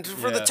 10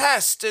 for the Yeah.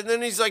 test. And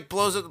then he's like,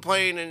 blows up the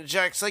plane and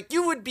ejects. Like,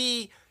 you would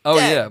be. Oh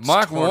dead. yeah,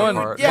 Mach torn 1.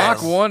 apart.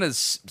 Yes. Mach 1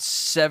 is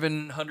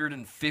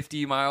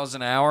 750 miles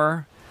an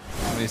hour.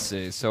 Let me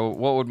see. So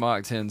what would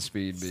Mach 10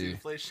 speed be?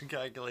 Inflation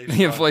calculation.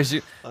 The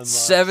inflation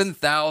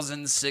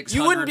 7,600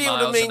 You wouldn't be able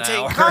to miles an maintain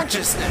hour.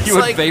 consciousness. You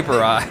would Like,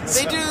 vaporize.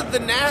 They do the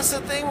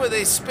NASA thing where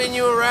they spin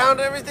you around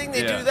and everything.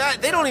 They Yeah. do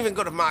that. They don't even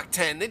go to Mach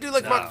 10. They do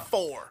like Mach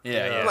 4.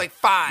 Yeah. Like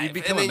 5. You'd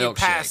become and then a you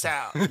pass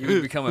milkshake. out. You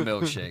would become a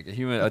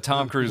milkshake, a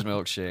Tom Cruise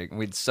milkshake, and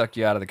we'd suck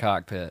you out of the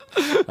cockpit.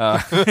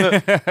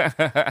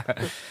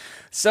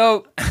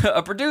 So,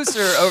 a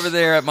producer over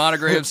there at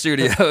Monogram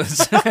Studios.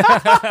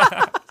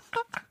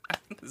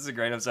 This is a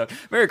great episode.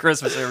 Merry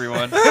Christmas,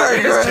 everyone.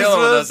 Merry Just chilling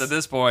with us at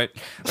this point.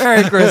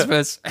 Merry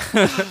Christmas.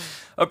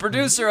 A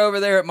producer over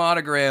there at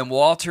Monogram,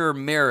 Walter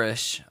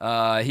Marish,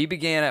 he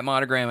began at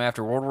Monogram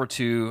after World War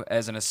II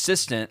as an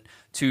assistant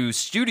to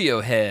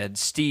studio head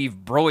Steve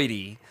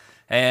Broidy.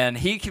 And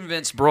he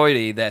convinced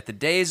Broidy that the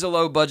days of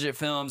low-budget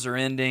films are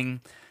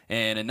ending.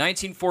 And in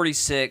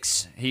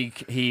 1946,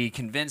 he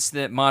convinced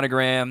that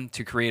Monogram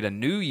to create a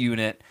new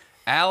unit,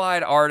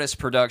 Allied Artists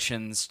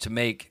Productions, to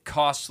make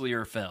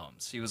costlier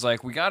films. He was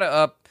like, we got to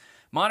up.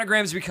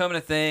 Monogram's becoming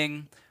a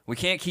thing. We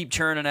can't keep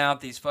churning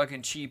out these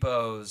fucking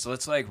cheapos.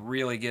 Let's like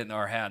really get in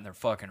our hat in their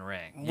fucking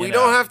ring. you We know?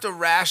 don't have to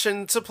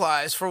ration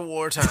supplies for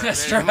wartime.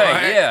 That's anymore.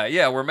 right.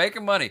 Yeah. We're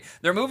making money.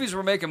 Their movies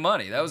were making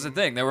money. That was the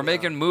thing. They were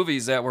making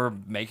movies that were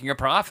making a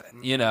profit.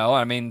 You know,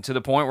 I mean, to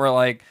the point where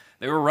like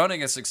they were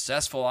running a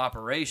successful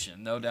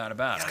operation, no doubt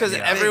about it. Because you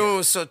know? everyone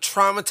was so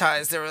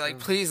traumatized, they were like,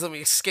 please let me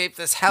escape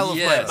this hell of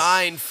Yes. my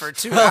mind for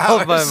 2 Oh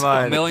hours. my $1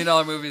 mind.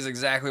 million movie is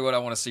exactly what I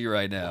want to see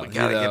right now. We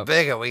gotta you know? get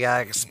bigger. We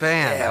gotta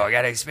expand. Yeah, we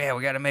gotta expand.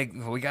 We gotta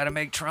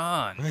make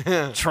Tron.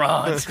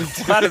 Tron.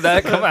 Why did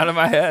that come out of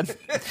my head?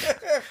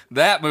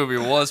 That movie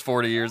was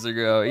 40 years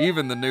ago.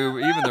 Even the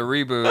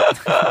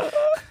reboot.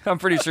 I'm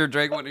pretty sure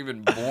Drake wasn't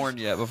even born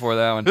yet before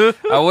that one.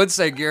 I would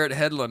say Garrett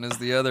Hedlund is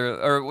the other,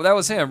 or well, that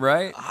was him,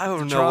 right? I don't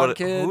The know Tron what.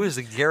 kid? Who is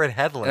the Garrett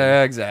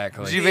Hedlund?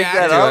 Exactly. Did you make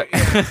Yeah,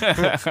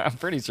 that up? I'm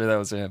pretty sure that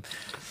was him.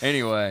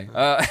 Anyway,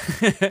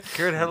 Garrett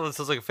Hedlund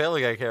sounds like a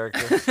Family Guy character.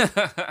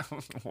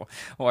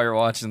 while you're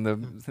watching the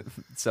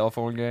cell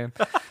phone game.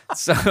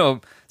 So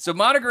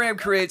Monogram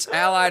creates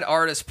Allied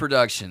Artists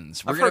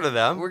Productions. I've heard of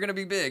them. We're gonna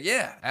be big,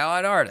 yeah.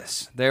 Allied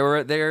Artists. They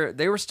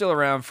were still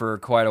around for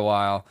quite a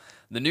while.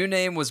 The new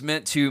name was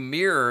meant to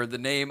mirror the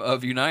name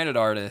of United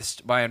Artists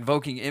by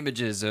invoking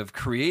images of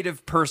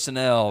creative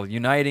personnel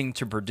uniting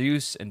to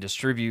produce and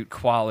distribute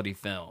quality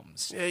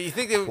films. Yeah, you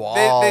think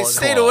they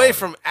stayed away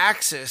from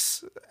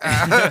Axis.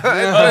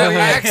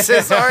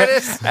 Axis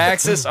artists?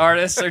 Axis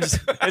artists.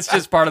 It's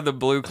just part of the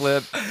blue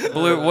clip.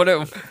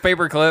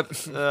 Paper clip.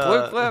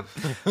 Blue clip.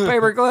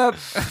 Paper clip.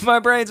 My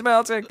brain's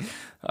melting.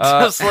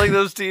 Just like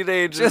those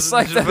teenagers Just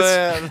like in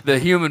Japan. the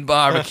human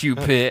barbecue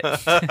pit.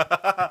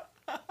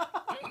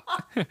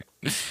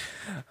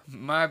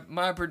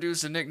 My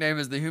producer nickname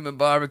is the Human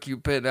Barbecue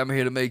Pit, and I'm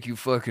here to make you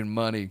fucking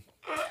money.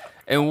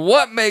 And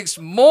what makes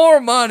more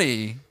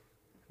money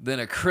than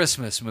a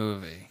Christmas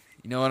movie?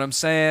 You know what I'm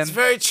saying? It's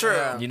very true.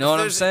 You know what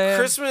I'm saying?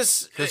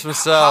 Christmas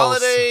sells.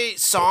 holiday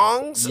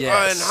songs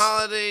Yes. and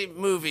holiday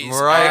movies.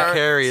 Mariah are-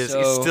 Carey is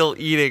still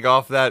eating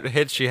off that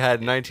hit she had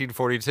in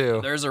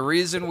 1942. There's a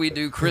reason we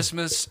do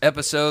Christmas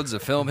episodes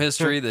of Film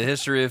History, the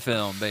history of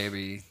film,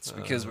 baby. It's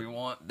because we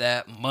want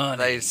that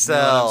money. They You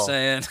sell. know what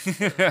I'm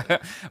saying?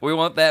 We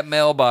want that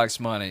mailbox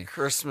money.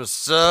 Christmas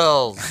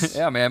sells.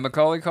 Yeah, man.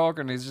 Macaulay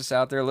Culkin, he's just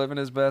out there living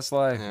his best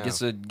life.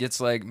 Yeah. Gets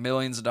like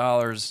millions of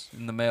dollars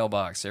in the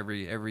mailbox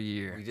every We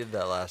year. did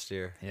that last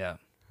year. Yeah.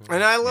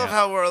 And I love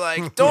how we're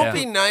like, don't Yeah.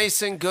 be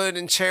nice and good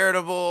and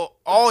charitable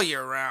all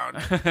year round.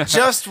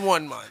 Just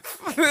 1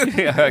 month.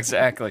 Yeah,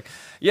 exactly.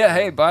 Yeah,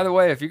 hey, by the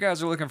way, if you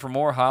guys are looking for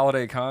more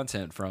holiday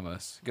content from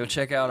us, go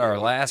check out our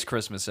last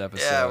Christmas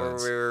episodes. Yeah, where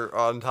we were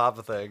on top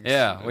of things.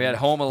 Yeah, we had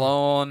Home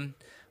Alone.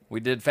 We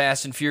did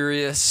Fast and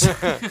Furious.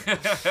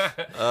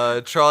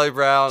 Charlie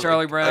Brown.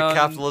 Charlie Brown. A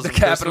Capitalism The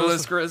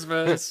Capitalist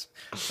Christmas.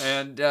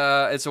 And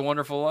It's a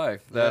Wonderful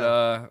Life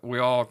that we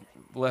all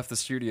left the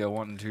studio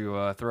wanting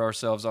to throw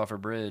ourselves off a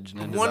bridge and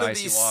into the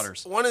icy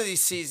waters. One of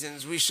these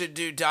seasons, we should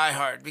do Die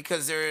Hard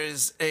because there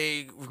is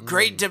a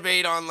great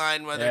debate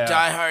online whether Yeah.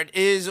 Die Hard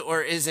is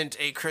or isn't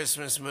a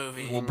Christmas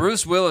movie. Well,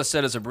 Bruce Willis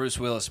said it's a Bruce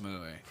Willis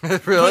movie.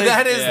 Really?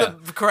 That is Yeah.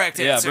 the correct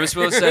Yeah, answer. Bruce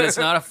Willis said it's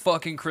not a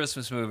fucking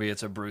Christmas movie,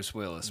 it's a Bruce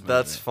Willis movie.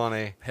 That's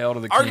funny. Hail to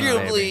the king, baby.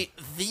 Arguably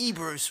the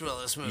Bruce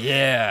Willis movie.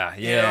 Yeah, yeah.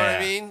 You know what I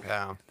mean?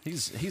 Yeah.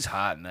 He's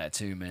hot in that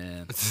too,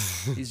 man.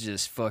 He's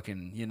just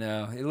fucking,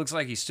 it looks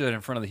like he stood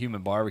in front of the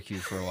human barbecue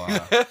for a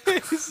while.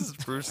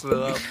 Bruce it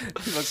up.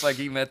 He looks like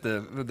he met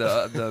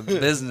the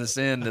business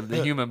end of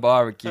the human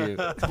barbecue.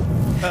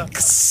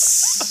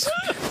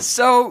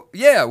 So,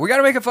 yeah, we got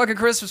to make a fucking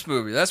Christmas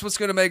movie. That's what's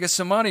going to make us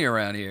some money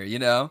around here,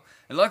 And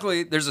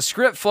luckily, there's a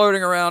script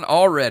floating around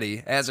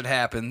already, as it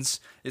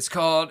happens. It's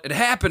called It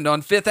Happened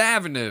on Fifth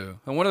Avenue.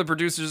 And one of the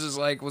producers is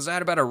like, was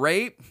that about a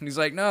rape? And he's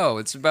like, no,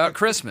 it's about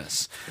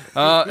Christmas.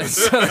 And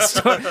so the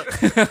story,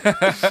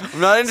 I'm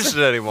not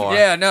interested anymore.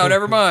 yeah, no,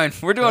 never mind.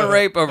 We're doing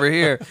rape over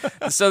here.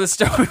 So the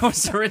story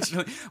was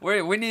originally,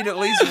 we need at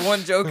least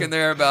one joke in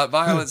there about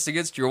violence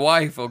against your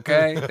wife,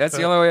 okay? That's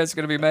the only way it's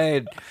going to be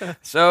made.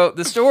 So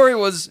the story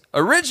was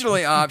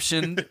originally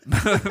optioned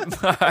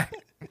by...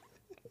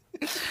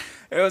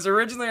 It was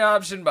originally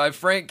optioned by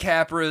Frank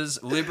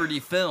Capra's Liberty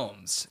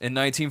Films in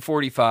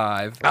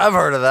 1945. I've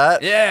heard of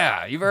that.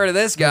 Yeah, you've heard of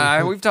this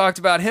guy. We've talked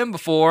about him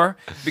before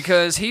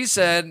because he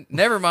said,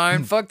 never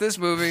mind, fuck this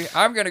movie.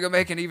 I'm going to go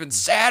make an even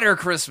sadder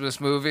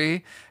Christmas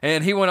movie.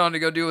 And he went on to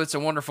go do It's a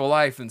Wonderful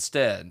Life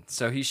instead.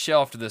 So he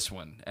shelved this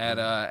one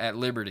at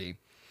Liberty.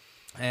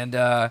 And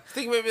I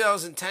think maybe that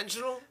was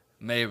intentional.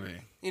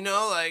 maybe.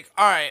 All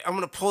right, I'm going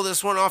to pull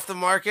this one off the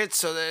market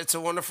so that It's a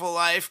Wonderful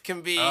Life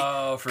can be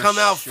for come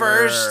out sure.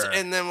 first,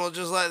 and then we'll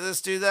just let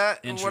this do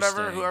that, and whatever,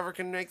 Interesting. whoever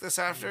can make this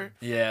after.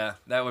 Yeah,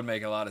 that would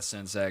make a lot of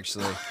sense,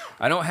 actually.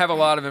 I don't have a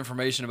lot of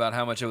information about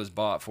how much it was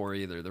bought for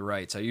either, the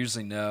rights. I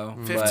usually know.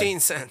 but 15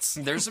 cents.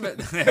 There's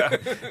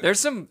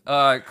some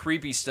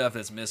creepy stuff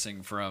that's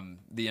missing from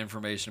the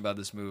information about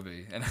this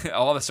movie. And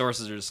all the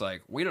sources are just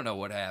like, we don't know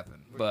what happened.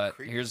 But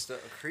here's...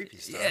 creepy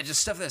stuff. Yeah, just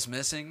stuff that's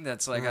missing.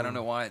 That's like, I don't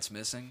know why it's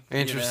missing.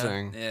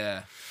 Interesting.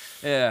 Yeah.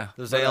 Yeah.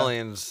 Those But,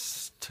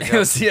 aliens took it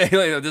was the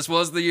alien. This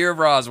was the year of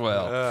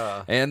Roswell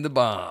Yeah. and the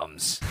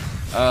bombs.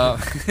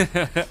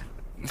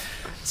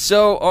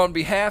 So, on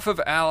behalf of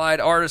Allied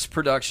Artist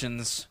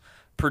Productions,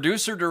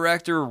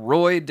 producer-director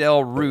Roy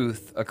Del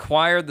Ruth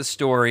acquired the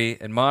story,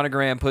 and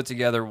Monogram put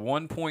together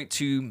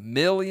 $1.2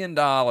 million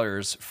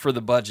for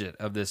the budget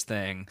of this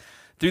thing.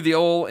 Through the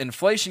old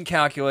inflation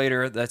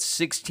calculator, that's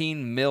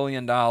 $16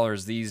 million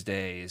these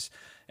days.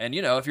 And,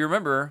 if you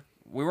remember,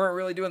 we weren't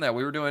really doing that.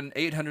 We were doing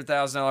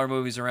 $800,000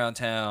 movies around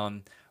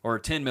town, or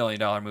 $10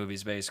 million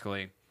movies,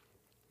 basically.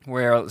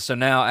 So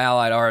now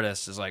Allied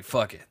Artists is like,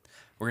 fuck it.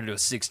 We're going to do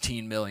a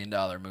 $16 million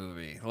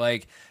movie.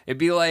 Like, it'd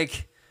be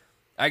like,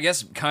 I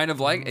guess, kind of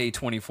like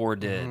A24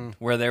 did,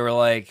 where they were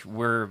like,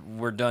 we're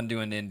done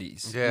doing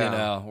indies.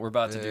 Yeah. We're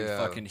about to do Yeah.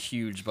 fucking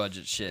huge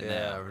budget shit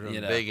now. we're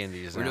doing big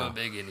indies We're now. doing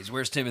big indies.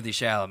 Where's Timothy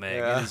Chalamet?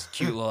 Yeah. Get his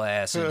cute little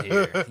ass in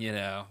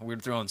here. We're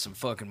throwing some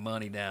fucking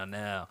money down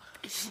now.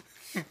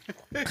 We're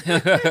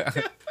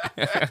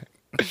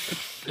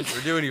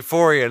doing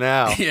Euphoria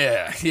now.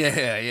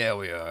 Yeah,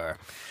 we are.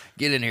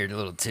 Get in here,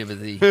 little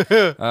Timothy.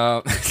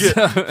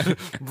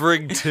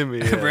 Bring Timmy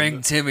in.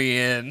 Bring Timmy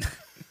in.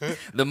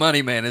 The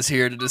Money Man is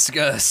here to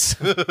discuss.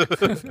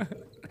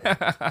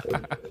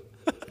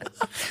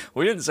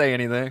 We didn't say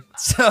anything.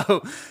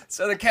 So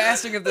the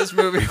casting of this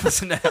movie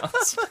was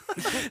announced.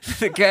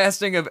 The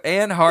casting of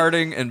Anne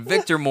Harding and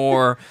Victor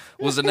Moore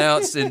was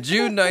announced in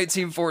June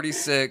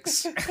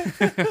 1946.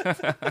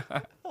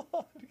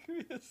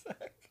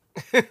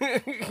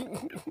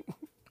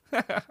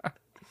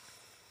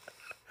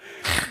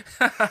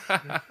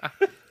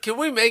 Can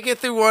we make it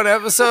through one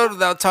episode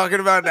without talking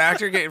about an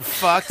actor getting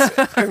fucked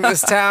in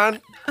this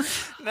town?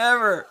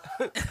 Never.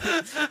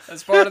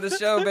 That's part of the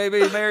show,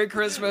 baby. Merry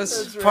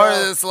Christmas. Part of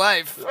this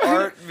life.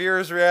 Art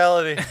mirrors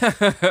reality. All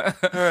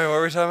right, what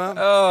were we talking about?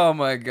 Oh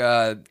my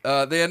God.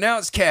 They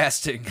announced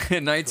casting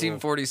in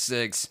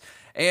 1946.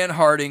 Anne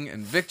Harding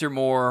and Victor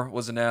Moore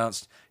was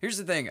announced. Here's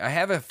the thing. I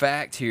have a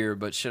fact here,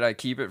 but should I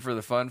keep it for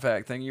the fun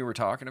fact thing you were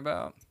talking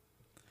about?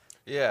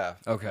 Yeah.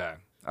 Okay.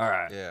 All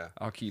right. Yeah.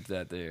 I'll keep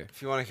that there. If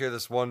you want to hear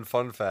this one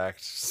fun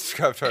fact,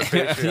 subscribe to our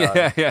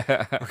Patreon.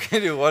 Yeah. We're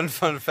gonna do one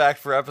fun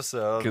fact per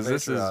episode. Because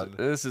this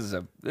is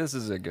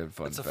a good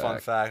fun fact. It's a fun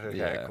fact. Okay,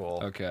 Yeah, cool.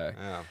 Okay.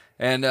 Yeah.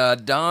 And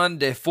Don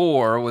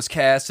DeFore was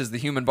cast as the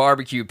human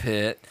barbecue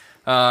pit,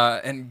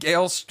 and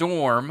Gail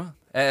Storm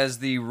as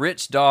the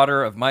rich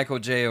daughter of Michael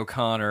J.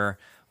 O'Connor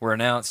were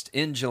announced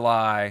in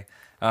July.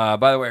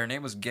 By the way, her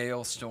name was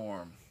Gail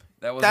Storm.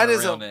 That wasn't a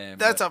real name.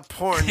 That's a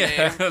porn name.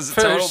 Yeah, it was a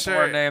for total sure.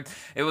 porn name.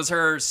 It was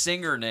her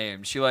singer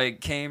name. She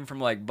came from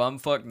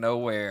bumfuck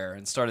nowhere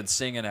and started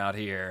singing out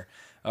here,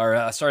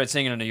 or started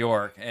singing in New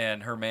York.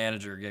 And her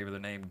manager gave her the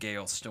name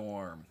Gail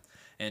Storm,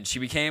 and she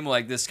became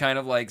this kind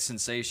of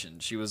sensation.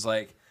 She was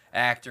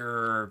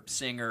actor,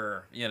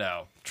 singer,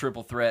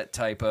 triple threat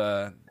type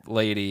of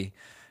lady.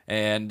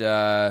 And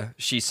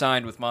she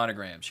signed with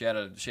Monogram. She had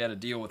a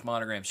deal with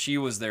Monogram. She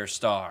was their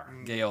star,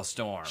 Gail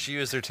Storm. She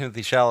was their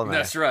Timothy Chalamet.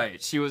 That's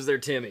right. She was their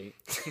Timmy.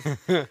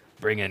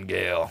 Bring in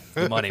Gail.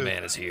 The Money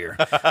Man is here.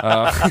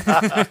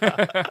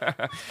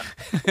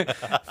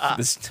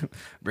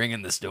 Bring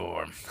in the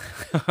storm.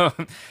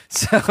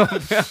 So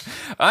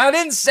I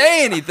didn't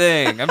say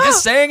anything. I'm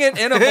just saying it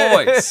in a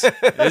voice.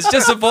 It's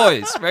just a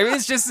voice. Maybe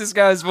it's just this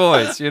guy's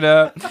voice,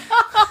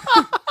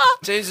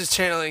 James is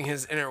channeling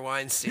his inner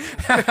Weinstein.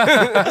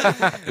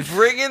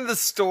 Bring in the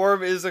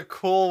storm is a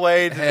cool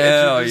way to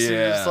Hell introduce you.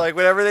 yeah. Just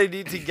whenever they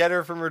need to get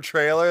her from her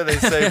trailer, they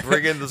say,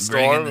 "Bring in the storm."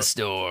 Bring in the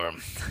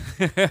storm.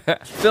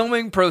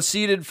 Filming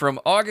proceeded from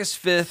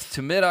August 5th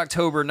to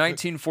mid-October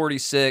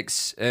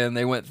 1946, and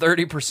they went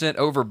 30%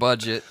 over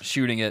budget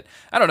shooting it.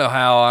 I don't know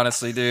how,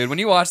 honestly, dude. When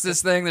you watch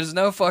this thing, there's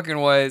no fucking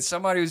way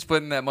somebody was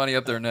putting that money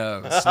up their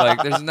nose.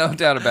 There's no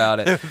doubt about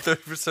it.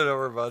 30%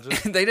 over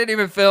budget. They didn't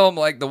even film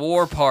the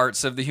war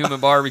parts of the human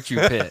barbecue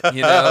pit.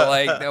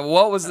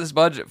 What was this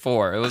budget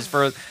for? It was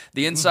for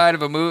the inside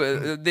of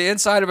the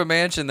inside of a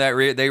mansion that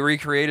they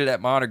recreated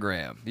at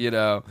Monogram.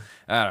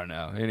 I don't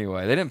know.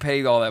 Anyway, they didn't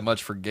pay all that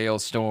much for Gail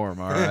Storm.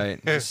 All right,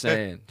 just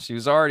saying, she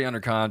was already under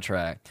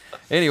contract.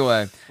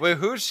 Anyway, Wait,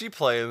 who does she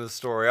play in the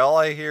story? All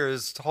I hear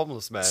is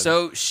homeless man.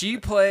 so she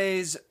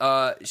plays.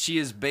 She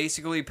is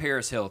basically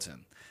Paris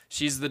Hilton.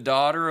 She's the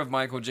daughter of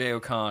Michael J.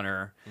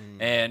 O'Connor,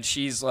 and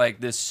she's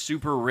this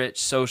super rich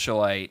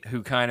socialite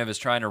who kind of is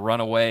trying to run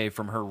away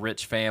from her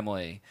rich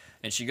family.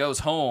 And she goes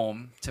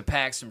home to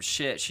pack some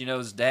shit. She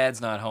knows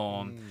dad's not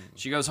home.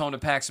 She goes home to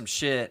pack some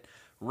shit,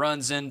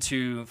 runs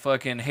into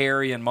fucking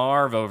Harry and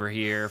Marv over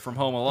here from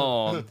Home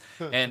Alone,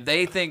 and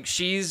they think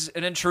she's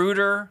an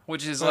intruder,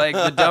 which is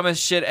the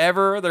dumbest shit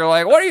ever. They're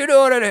like, "What are you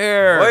doing in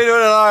here? What are you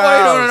doing in our What house?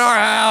 are you doing in our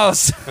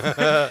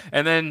house?"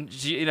 And then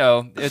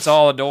it's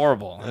all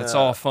adorable. It's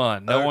all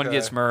fun. No one Okay.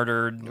 gets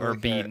murdered or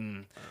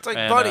beaten. It's like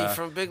And, Buddy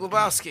from Big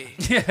Lebowski.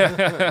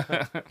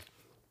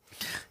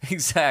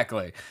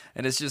 Exactly.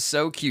 And it's just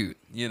so cute,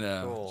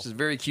 Cool. It's just a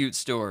very cute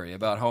story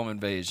about home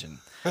invasion.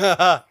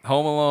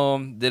 Home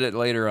Alone did it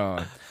later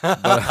on.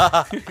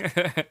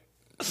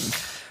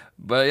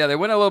 But yeah, they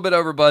went a little bit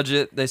over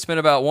budget. They spent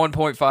about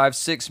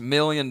 $1.56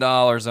 million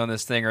on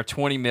this thing, or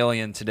 $20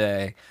 million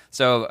today.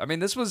 So,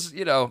 this was,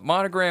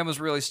 Monogram was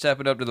really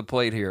stepping up to the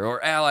plate here.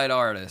 Or Allied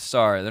Artists.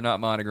 Sorry, they're not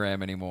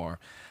Monogram anymore.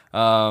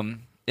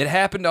 It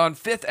happened on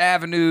Fifth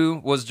Avenue,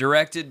 was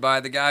directed by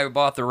the guy who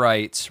bought the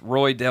rights,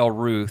 Roy Del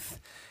Ruth.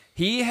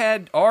 He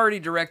had already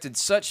directed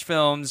such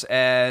films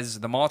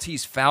as The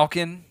Maltese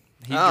Falcon.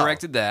 He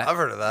directed that. I've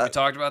heard of that. We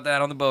talked about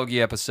that on the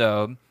Bogey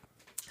episode.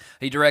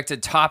 He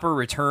directed Topper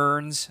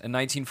Returns in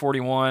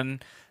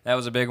 1941. That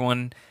was a big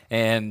one.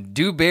 And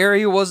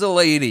Dewberry Was a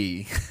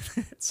Lady.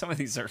 Some of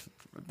these are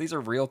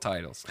real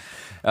titles.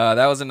 That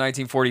was in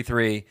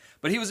 1943.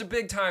 But he was a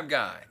big-time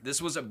guy.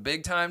 This was a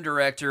big-time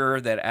director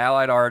that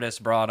Allied Artists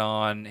brought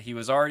on. He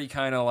was already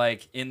kind of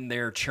in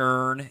their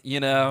churn,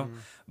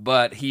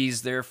 But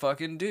he's their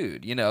fucking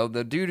dude.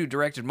 The dude who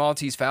directed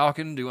Maltese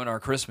Falcon doing our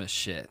Christmas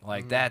shit.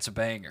 That's a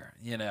banger,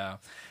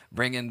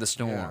 Bring in the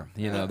storm,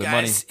 the money.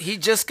 Guys, he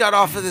just got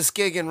off of this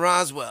gig in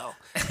Roswell.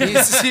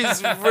 He's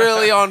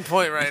really on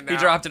point right now. He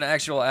dropped an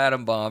actual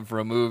atom bomb for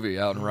a movie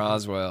out in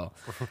Roswell.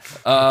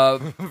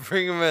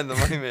 Bring him in. The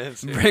money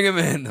man's here. Bring him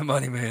in. The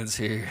money man's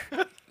here.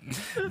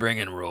 Bring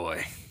in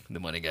Roy. The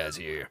money guy's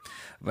here.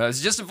 But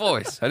it's just a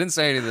voice. I didn't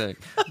say anything.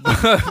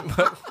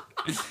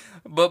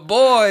 But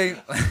boy,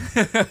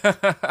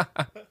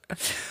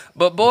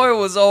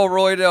 was old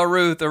Roy Del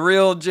Ruth a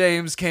real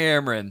James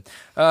Cameron.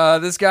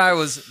 This guy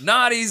was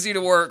not easy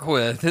to work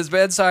with. His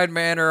bedside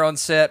manner on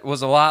set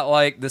was a lot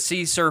like the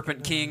Sea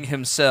Serpent King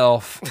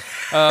himself.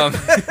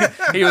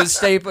 He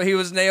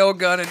was nail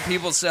gunning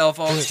people's cell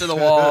phones to the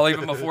wall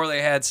even before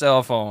they had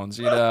cell phones.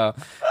 You know,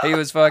 he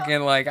was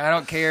fucking like, I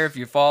don't care if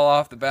you fall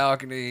off the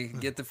balcony,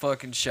 get the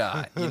fucking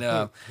shot. You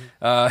know,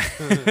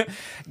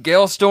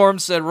 Gail Storm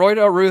said Roy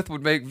Del Ruth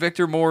would make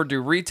Victor Moore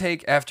do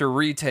retake after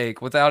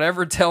retake without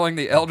ever telling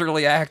the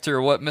elderly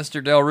actor what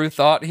Mr. Del Ruth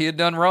thought he had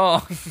done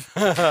wrong.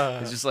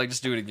 He's just like,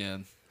 just do it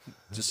again.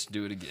 Just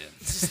do it again.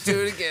 Just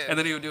do it again. And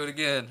then he would do it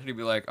again, and he'd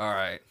be like, all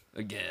right,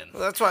 again.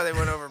 Well, that's why they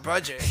went over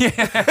budget. He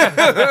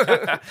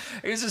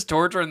was just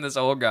torturing this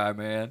old guy,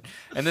 man.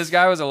 And this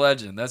guy was a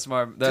legend. That's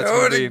Do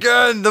it be,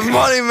 again. The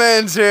money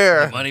man's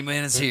here. The money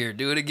man is here.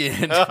 Do it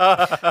again.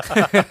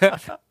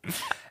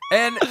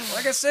 And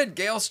like I said,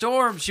 Gail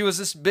Storm, she was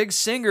this big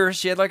singer.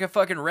 She had like a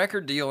fucking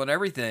record deal and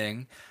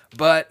everything.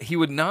 But he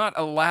would not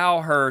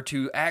allow her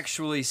to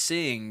actually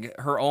sing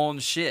her own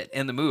shit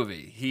in the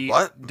movie. He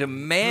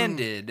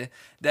demanded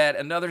that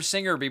another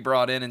singer be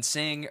brought in and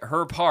sing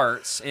her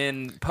parts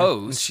in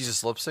post. She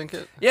just lip sync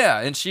it? Yeah,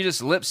 and she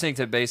just lip synced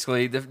it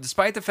basically.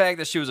 Despite the fact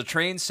that she was a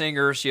trained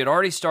singer, she had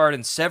already starred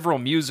in several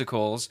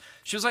musicals.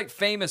 She was like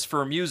famous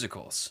for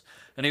musicals.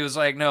 And he was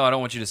like, no, I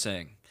don't want you to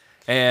sing.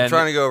 And I'm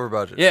trying to go over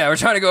budget. Yeah, we're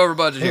trying to go over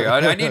budget here.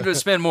 I need to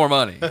spend more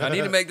money. I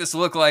need to make this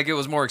look like it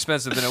was more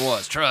expensive than it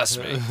was. Trust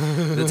me.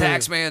 The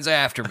tax man's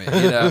after me,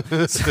 you know.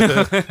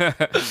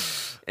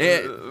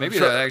 Maybe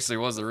that actually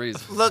was the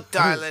reason. Look,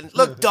 darling.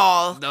 Look,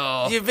 doll.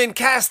 No. You've been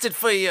casted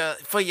for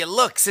your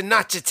looks and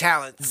not your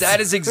talents.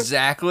 That is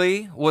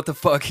exactly what the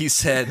fuck he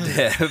said,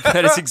 Deb.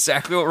 That is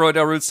exactly what Roy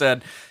Del Ruth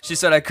said. She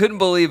said, I couldn't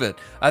believe it.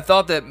 I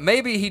thought that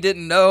maybe he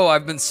didn't know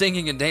I've been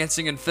singing and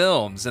dancing in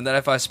films, and that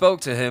if I spoke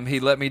to him,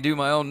 he'd let me do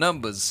my own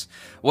numbers.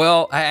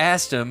 Well, I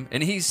asked him,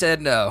 and he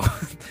said no.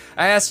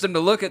 I asked him to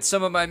look at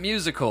some of my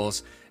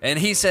musicals, and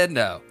he said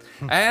no.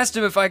 I asked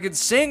him if I could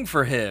sing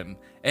for him,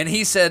 and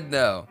he said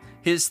no.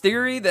 His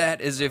theory that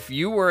is if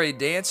you were a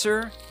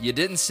dancer, you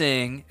didn't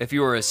sing. If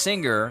you were a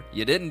singer,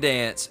 you didn't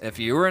dance. If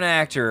you were an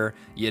actor,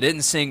 you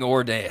didn't sing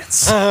or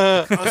dance.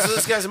 Oh, so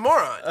this guy's a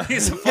moron.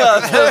 He's a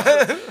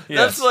fucking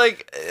That's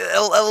like,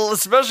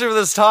 especially for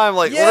this time,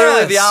 like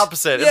literally the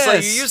opposite. It's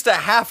like you used to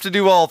have to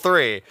do all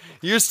three.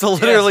 You used to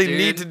literally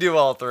need to do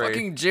all three.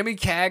 Fucking Jimmy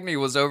Cagney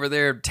was over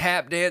there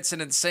tap dancing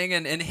and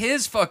singing in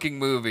his fucking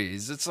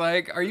movies. It's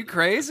like, are you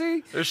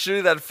crazy? They're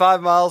shooting that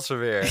 5 miles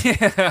from here.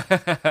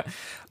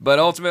 But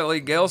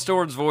ultimately, Gail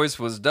Storm's voice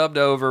was dubbed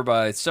over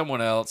by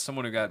someone else,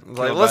 someone who got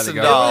Like, killed listen,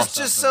 by the doll. It was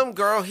just some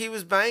girl he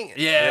was banging.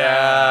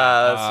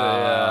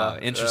 Yeah,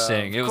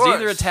 interesting. It was course.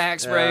 either a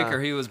tax break Yeah.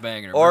 or he was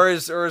banging her. Or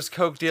his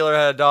coke dealer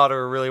had a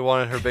daughter who really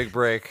wanted her big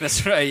break.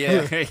 That's right.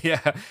 Yeah,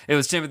 yeah. It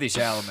was Timothy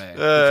Chalamet. Who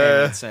came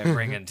in and said,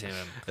 "Bring it to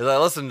him." He's like,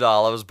 listen,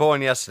 doll, I was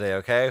born yesterday,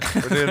 okay?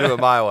 We're going to do it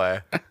my way.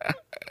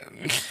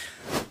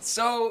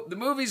 So the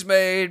movie's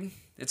made.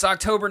 It's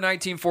October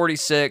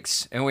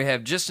 1946, and we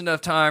have just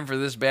enough time for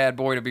this bad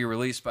boy to be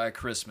released by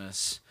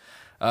Christmas.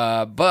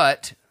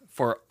 But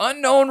for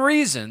unknown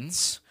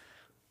reasons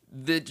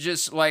that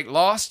just like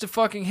lost to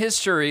fucking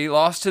history,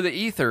 lost to the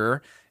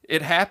ether,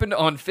 it happened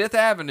on Fifth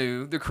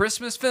Avenue. The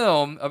Christmas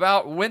film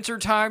about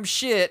wintertime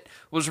shit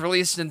was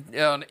released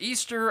on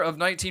Easter of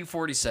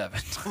 1947.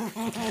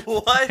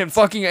 What? In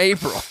fucking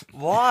April.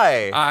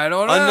 Why? I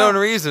don't know. Unknown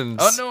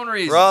reasons. Unknown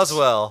reasons.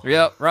 Roswell.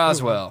 Yep,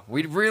 Roswell.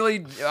 We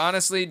really,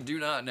 honestly, do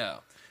not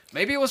know.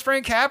 Maybe it was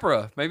Frank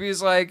Capra. Maybe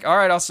he's like, all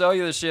right, I'll sell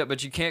you this shit,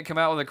 but you can't come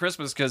out with it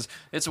Christmas because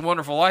It's a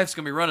Wonderful Life's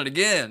going to be running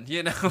again.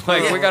 You know,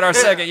 like we got our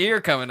second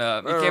year coming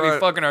up. You can't be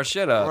fucking our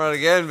shit up. Run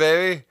again,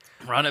 baby.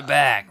 Run it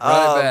back.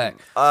 Run it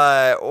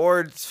back. Or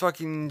it's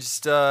fucking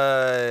just,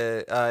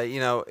 they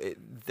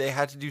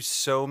had to do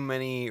so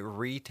many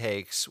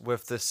retakes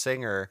with the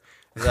singer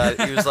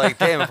that he was like,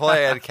 damn, if only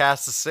I had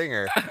cast a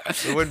singer,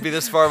 it wouldn't be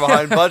this far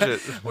behind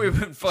budget. We've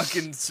been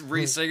fucking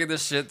re-singing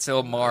this shit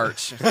till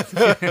March.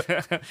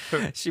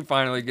 She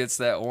finally gets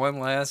that one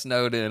last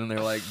note in, and they're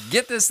like,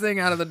 get this thing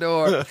out of the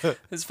door.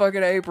 It's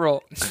fucking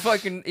April. It's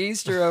fucking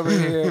Easter over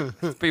here.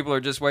 People are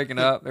just waking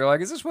up. They're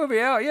like, is this movie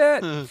out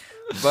yet?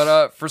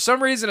 But for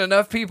some reason,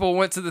 enough people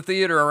went to the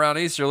theater around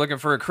Easter looking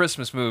for a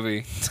Christmas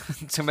movie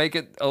to make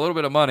it a little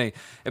bit of money.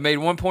 It made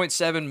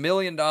 $1.7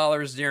 million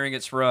during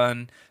its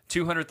run,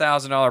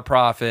 $200,000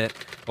 profit,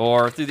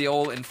 or through the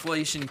old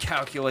inflation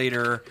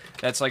calculator,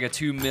 that's like a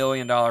 $2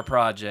 million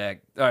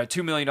project,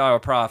 $2 million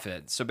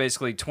profit. So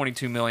basically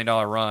 $22 million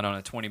run on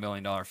a $20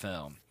 million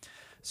film.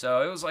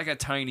 So it was like a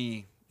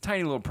tiny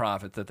little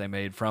profit that they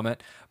made from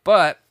it.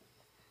 But,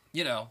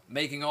 you know,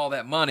 making all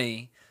that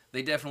money,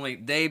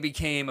 they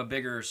became a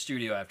bigger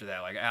studio after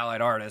that, like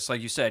Allied Artists.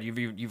 Like you said,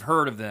 you've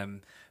heard of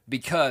them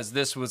because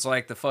this was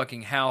like the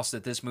fucking house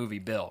that this movie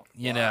built,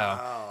 you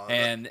know.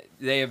 And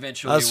they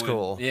eventually That's would,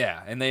 cool.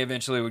 Yeah, and they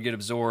eventually would get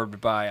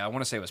absorbed by, I want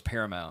to say it was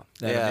Paramount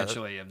that Yeah,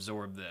 eventually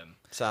absorbed them.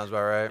 Sounds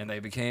about right. And they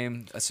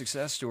became a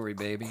success story,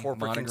 baby. Corporate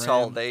Monogram.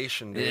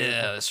 consolidation, dude.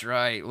 Yeah, that's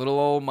right. Little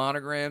old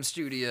Monogram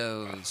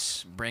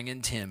Studios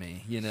bringing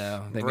Timmy. You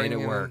know, they made it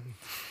Bringing- work.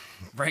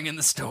 Bringing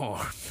the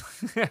storm.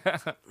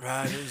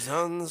 Riders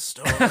on the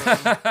storm.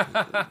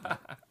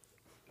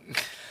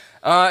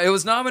 It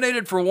was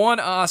nominated for 1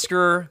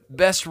 Oscar,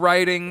 Best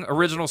Writing,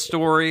 Original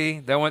Story.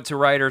 That went to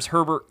writers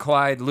Herbert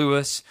Clyde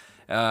Lewis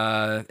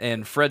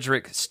and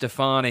Frederick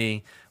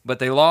Stefani. But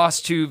they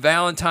lost to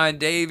Valentine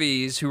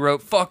Davies, who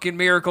wrote fucking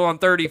Miracle on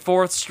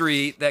 34th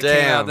Street that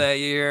came out Damn. that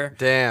year.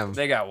 Damn.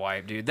 They got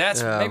wiped, dude.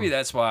 That's Yeah. maybe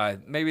that's why.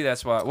 Maybe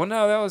that's why. Well,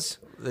 no, that was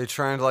They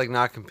trying to like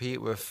not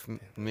compete with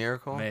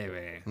Miracle?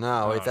 maybe.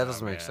 No, wait, I that don't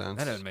doesn't know, make man. sense.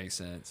 That doesn't make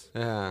sense.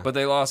 Yeah. But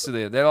they lost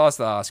the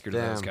Oscar to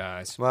those Damn.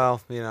 guys.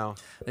 Well, you know,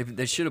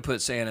 They should have put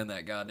Santa in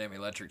that goddamn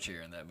electric chair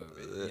in that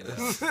movie. You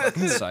know,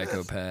 fucking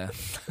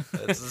psychopath.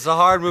 it's a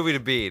hard movie to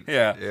beat.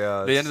 Yeah.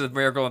 Yeah. The end of the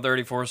Miracle on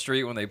 34th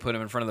Street when they put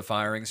him in front of the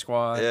firing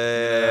squad.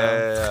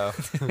 Yeah.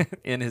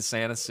 In his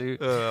Santa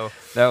suit. Oh.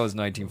 That was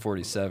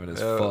 1947 as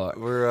fuck.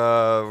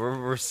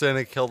 Where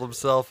Santa killed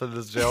himself in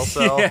his jail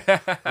cell.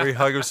 Where he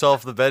hung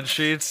himself in the bed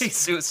sheets. He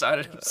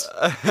suicided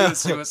himself. He was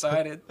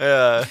suicided.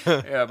 Yeah.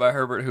 Yeah, by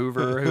Herbert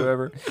Hoover or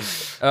whoever.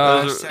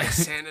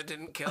 Santa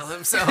didn't kill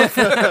himself.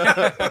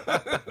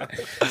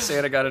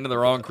 Santa got into the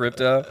wrong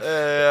crypto.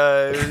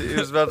 He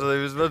was about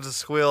to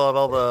squeal on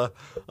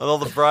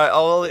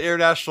all the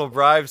international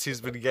bribes he's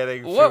been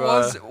getting. What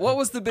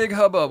was the big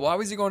hubbub? Why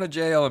was he going to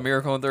jail in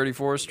Miracle on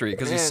 34th Street?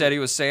 Because he Man. said he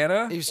was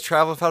Santa? He was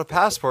traveling without a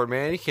passport,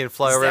 man. You can't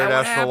fly over that what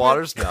international happened?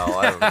 waters. No,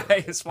 I don't know.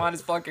 He was flying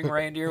his fucking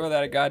reindeer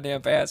without a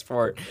goddamn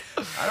passport.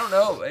 I don't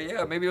know.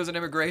 Yeah, maybe it was an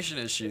immigration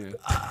issue.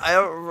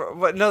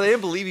 But no, they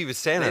didn't believe he was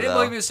Santa. They didn't though.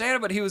 believe he was Santa,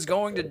 but he was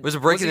going to. Was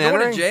it breaking he and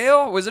going entering? to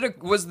jail?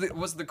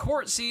 Was the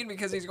court scene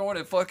because he's going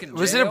to fucking jail?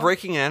 Was it a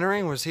breaking and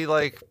entering? Was he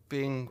like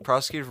being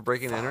prosecuted for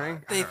breaking and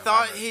entering? They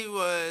thought he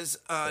was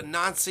a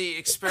Nazi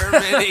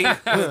experimenting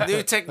with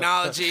new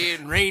technology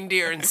and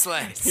reindeer and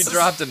sleds. He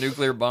dropped a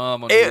nuclear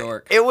bomb on New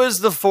York. It was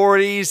the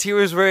 40s. He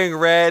was wearing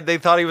red. They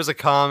thought he was a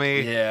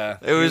commie. Yeah,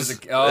 It was.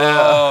 he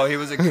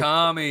was a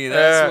commie.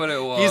 That's Yeah. what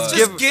it was. He's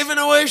Just giving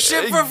away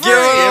shit for free.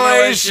 Giving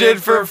away shit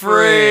for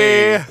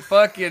free.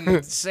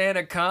 Fucking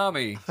Santa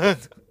commie.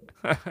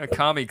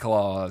 Commie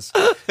clause.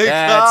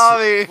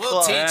 Commie.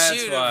 We'll teach That's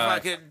you to why.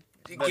 fucking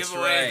That's give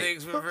away right.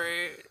 things for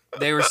free.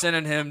 They were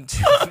sending him to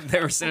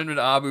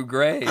Abu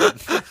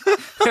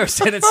Ghraib. They were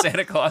sending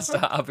Santa Claus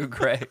to Abu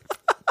Ghraib.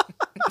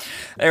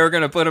 They were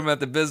going to put him at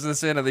the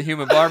business end of the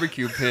human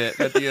barbecue pit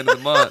at the end of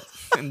the month.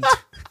 And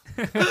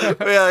Yeah,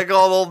 they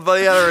called old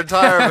buddy out of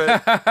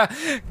retirement.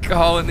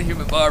 call in the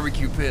human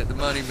barbecue pit. The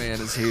money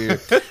man is here.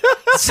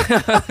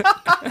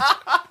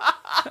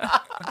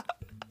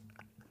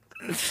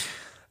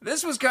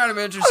 This was kind of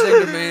interesting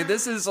to me.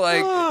 This is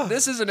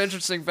an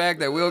interesting fact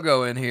that will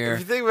go in here. If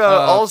you think about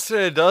it, all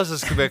Santa does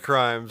is commit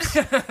crimes.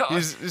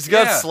 He's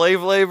got Yeah.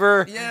 slave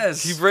labor.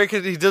 Yes. He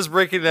does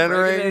breaking and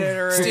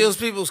entering. Steals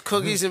people's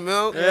cookies and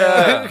milk.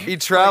 Yeah. He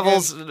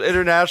travels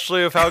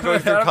internationally without going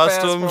through Without a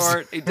customs.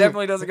 passport. He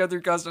definitely doesn't go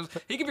through customs.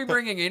 He could be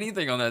bringing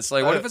anything on that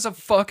sleigh. What if it's a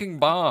fucking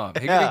bomb? He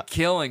could Yeah. be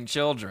killing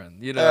children.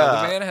 You know,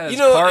 Yeah. the man has You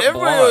know, carte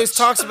everybody blanche. always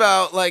talks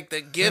about like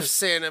the gifts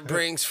Santa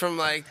brings from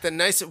like the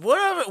nice.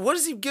 What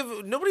does he give?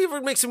 Nobody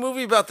ever makes a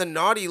movie about the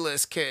naughty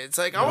list kids.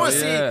 Like I want to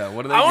yeah. see.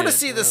 What do they I want to get?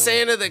 see the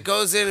Santa that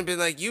goes in and be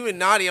like, "You and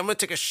naughty, I'm gonna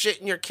take a shit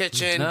in your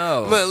kitchen.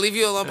 No. I'm gonna leave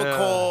you a lump of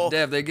coal."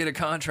 Deb, they get a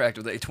contract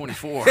with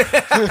A24.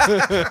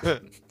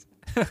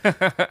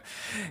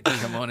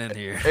 Come on in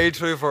here.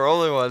 A24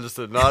 only ones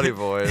the naughty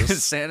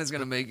boys. Santa's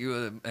gonna make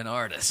you an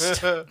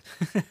artist.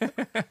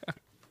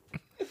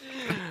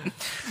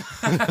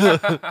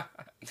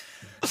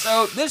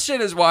 So this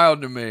shit is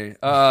wild to me.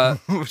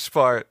 Which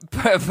part?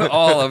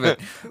 All of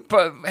it.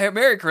 But hey,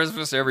 Merry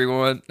Christmas,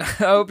 everyone. I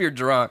hope you're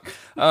drunk.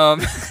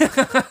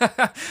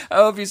 I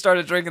hope you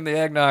started drinking the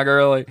eggnog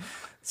early.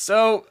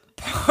 So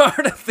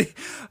part of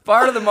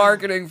the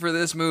marketing for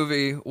this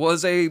movie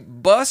was a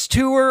bus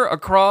tour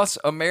across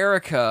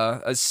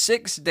America, a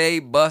 6-day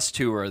bus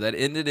tour that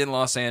ended in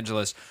Los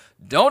Angeles.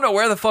 Don't know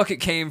where the fuck it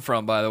came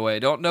from, by the way.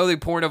 Don't know the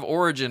point of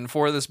origin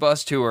for this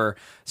bus tour.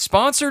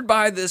 Sponsored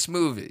by this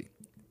movie.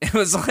 It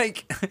was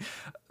like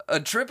a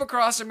trip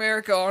across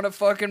America on a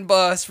fucking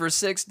bus for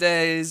 6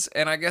 days,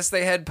 and I guess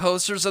they had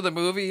posters of the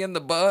movie in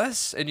the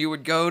bus, and you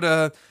would go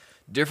to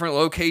different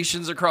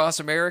locations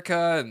across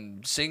America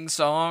and sing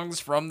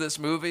songs from this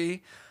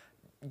movie.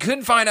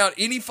 couldn't find out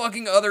any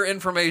fucking other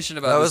information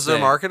about That this was their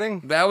thing.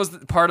 marketing? That was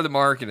part of the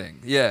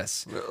marketing.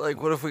 Yes. Like,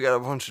 what if we got a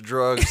bunch of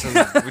drugs and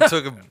we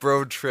took a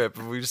road trip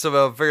and we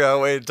somehow figured out a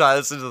way to tie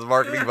this into the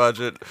marketing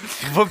budget?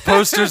 Put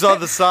posters on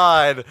the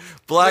side,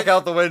 black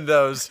out the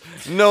windows.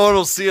 No one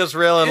will see us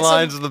railing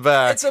lines in the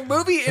back. It's a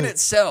movie in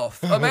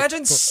itself.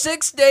 Imagine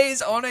 6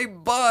 days on a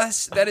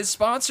bus that is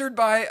sponsored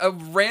by a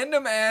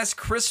random ass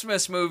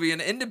Christmas movie,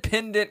 an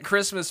independent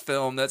Christmas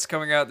film that's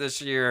coming out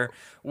this year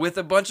with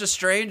a bunch of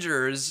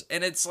strangers,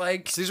 and it's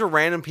like So these are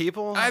random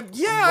people? I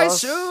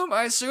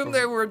assume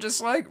they were just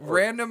like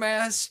random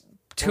ass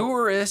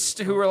tourists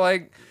who were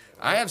like,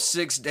 I have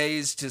 6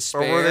 days to Or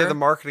spare. were they the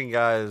marketing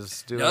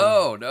guys doing?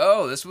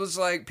 No, this was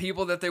like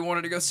people that they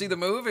wanted to go see the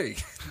movie.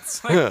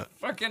 It's like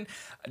fucking,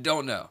 I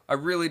don't know. I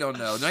really don't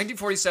know.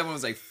 1947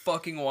 was a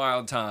fucking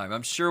wild time.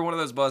 I'm sure one of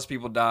those bus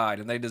people died,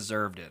 and they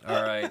deserved it.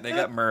 All right, they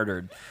got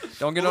murdered.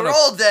 Don't get on They're a...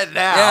 all dead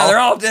now. Yeah, they're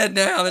all dead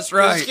now. That's They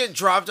right. just get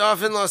dropped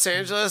off in Los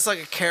Angeles like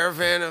a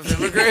caravan of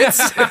immigrants.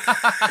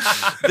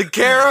 The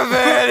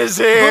caravan is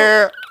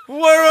here. What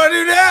do I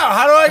do now?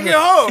 How do I get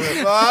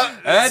home? Well,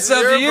 That's it's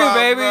up your to you, problem,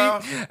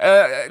 baby.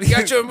 bro. You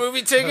got you a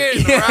movie ticket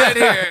and right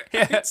here.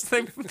 Yes,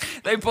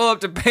 they pull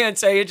up to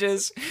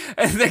Pantages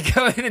and they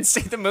go in and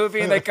see the movie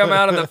and they come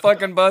out and the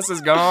fucking bus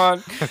is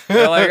gone.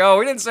 They're like, oh,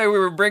 we didn't say we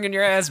were bringing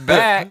your ass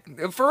back.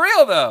 For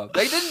real though,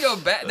 they didn't go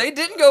back. They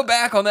didn't go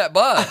back on that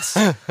bus.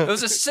 It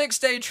was a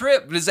 6-day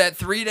trip. Is that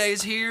 3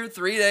 days here,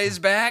 3 days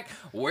back?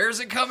 Where's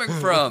it coming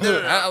from?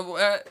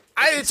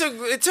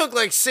 It took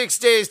like 6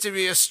 days to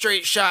be a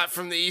straight shot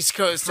from the East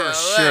Coast to LA.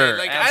 sure,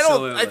 Like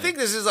absolutely. I think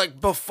this is like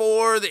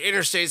before the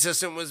interstate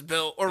system was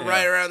built, or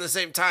right around the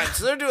same time.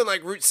 So they're doing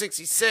like Route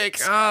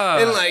 66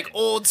 God. and like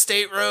old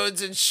state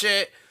roads and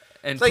shit.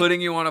 And like-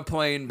 putting you on a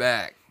plane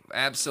back.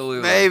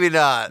 Absolutely. Maybe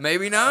not.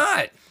 Maybe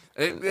not.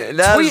 Tweet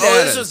That's- at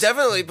This us. was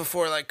definitely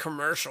before like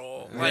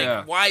commercial, like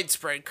Yeah.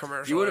 widespread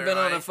commercial. You would have been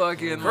on a airline.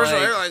 fucking Commercial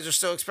like, airlines are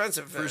still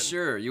expensive. for then.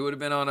 sure. You would have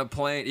been on a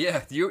plane.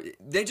 Yeah,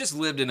 they just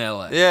lived in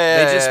LA.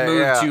 Yeah, they just yeah,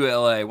 moved yeah. to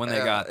LA when they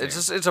got there.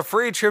 It's a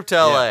free trip to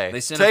LA. They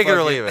sent Take a it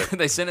or fucking- leave it.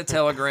 They sent a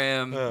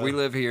telegram. We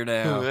live here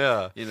now.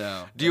 Yeah. You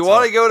know. Do you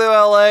want to go to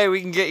LA? We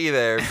can get you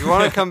there. If you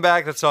want to come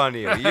back, that's on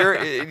you.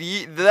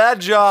 That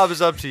job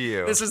is up to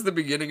you. This is the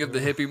beginning of the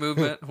hippie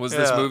movement. Was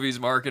this Yeah. movie's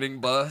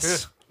marketing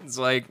bus? It's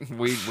like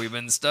we've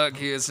been stuck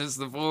here since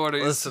the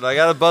 40s. Listen, I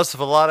got a bus with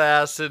a lot of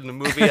acid and a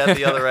movie at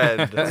the other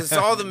end. It's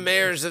all the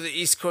mayors of the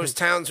East Coast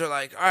towns are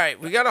like, all right,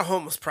 we got a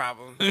homeless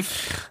problem.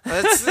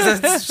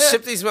 Let's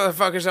ship these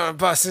motherfuckers on a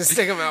bus and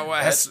stick them out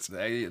west.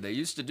 They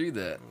used to do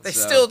that. They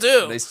still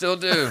do. They still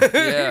do.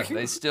 Yeah,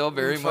 they still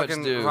very much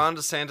Fucking do. Ron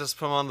DeSantis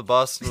put him on the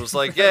bus and was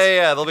like,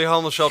 yeah, there'll be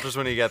homeless shelters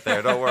when you get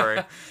there. Don't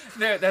worry.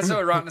 Yeah, that's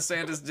what Ron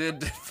DeSantis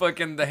did to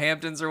fucking the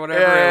Hamptons or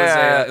whatever.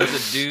 Yeah. It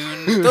was a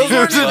dune. Those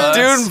weren't even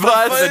dune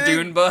bus. It was a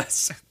dune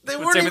bus. They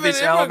with weren't Timothy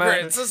even Chalamet.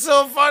 immigrants. It's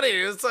so funny.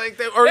 It's like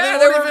they Yeah,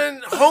 weren't they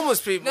even homeless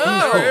people.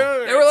 No,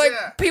 immigrants, they were like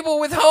yeah. people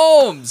with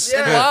homes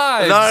and Yeah.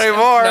 lives. Not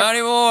anymore. Not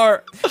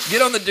anymore.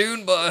 Get on the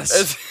dune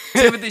bus.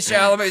 Timothy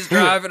Chalamet's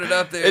driving it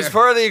up there. It's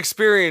part of the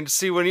experience.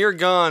 See, when you're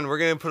gone, we're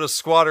going to put a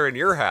squatter in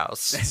your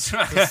house. That's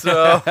right.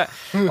 So,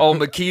 Old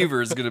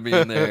McKeever's gonna be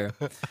in there.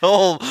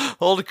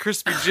 old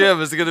Crispy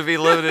Jim is going to be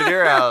living in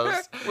your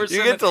house. We're You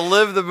sending- get to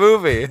live the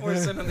movie. We're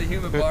sending the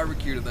human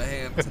barbecue to the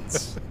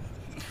Hamptons.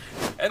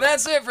 And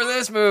that's it for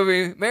this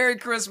movie. Merry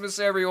Christmas,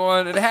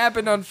 everyone. It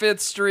happened on 5th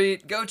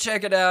Street. Go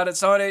check it out.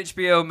 It's on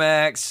HBO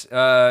Max.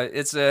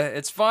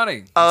 It's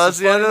funny. Oh, It's that's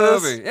the end funny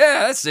of this? movie. Yeah,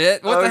 that's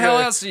it. What the hell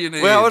Okay. else do you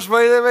need? Wait, how much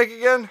money did they make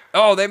again?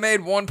 Oh, they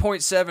made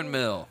 1.7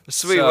 mil.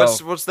 Sweet.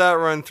 So, What's that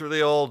run through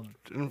the old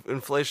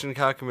inflation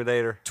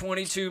calculator?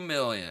 22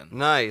 million.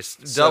 Nice.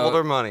 So- Double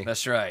their money.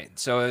 That's right.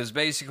 So it was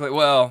basically,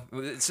 well,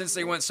 since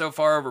they went so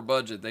far over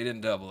budget, they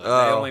didn't double it.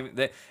 Oh.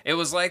 It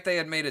was like they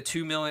had made a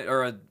 $2 million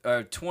or a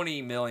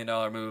 $20 million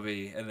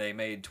movie and they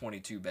made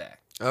 22 back.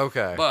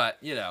 Okay. But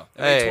they made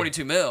Hey.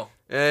 22 mil.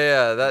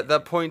 Yeah. That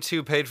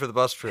 .2 paid for the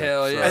bus trip.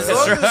 Hell yeah. As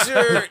That's long as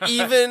you're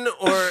even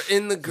or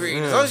in the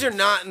green, as long as you're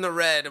not in the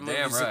red, a movie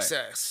Damn right.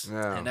 success.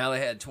 Yeah. And now they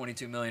had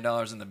 $22 million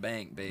in the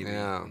bank, baby.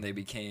 Yeah. And they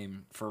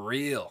became, for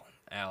real,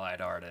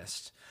 Allied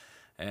artists.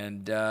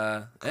 And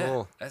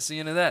Cool. that's the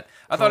end of that.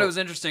 I thought it was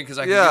interesting because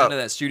I could Yeah. get into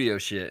that studio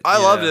shit. I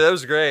you loved know? it. It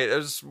was great. It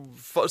was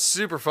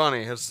super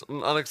funny. It's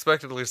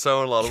unexpectedly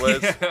so in a lot of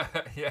ways.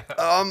 Yeah.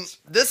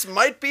 This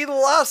might be the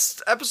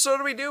last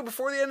episode we do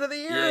before the end of the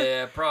year.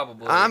 Yeah,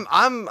 probably. I'm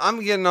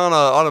getting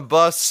on a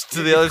bus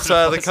to the other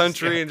side of the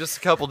country in just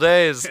a couple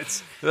days.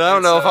 I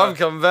don't know if I'm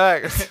coming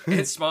back.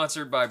 It's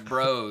sponsored by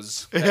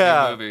Bros. That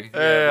Yeah. new movie.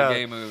 Yeah. The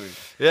gay movie.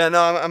 Yeah,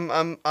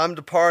 no, I'm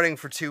departing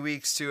for 2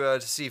 weeks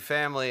to see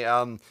family.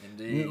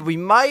 Indeed. We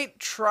might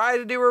try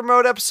to do a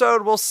remote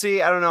episode. We'll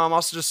see. I don't know. I'm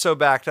also just so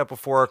backed up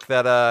with work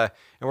that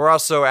and we're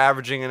also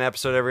averaging an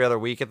episode every other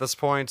week at this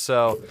point.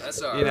 So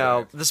That's all you know,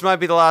 right. this might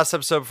be the last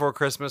episode before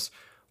Christmas.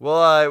 Well,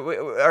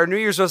 our New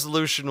Year's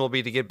resolution will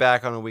be to get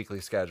back on a weekly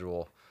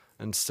schedule.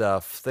 and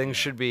stuff. Things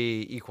should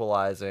be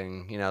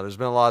equalizing. There's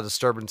been a lot of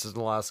disturbances in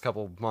the last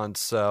couple of months,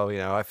 so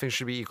I think it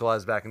should be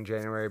equalized back in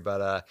January.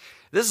 But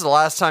this is the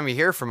last time you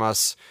hear from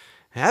us.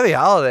 Happy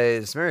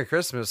holidays, Merry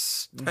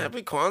Christmas,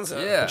 Happy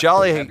Kwanzaa. Yeah.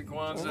 Jolly Happy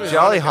Kwanzaa.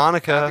 Jolly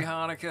Hanukkah. Happy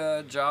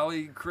Hanukkah.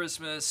 Jolly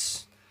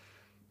Christmas.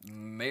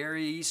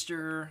 Merry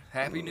Easter.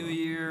 Happy New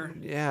Year.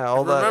 Yeah,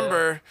 all that.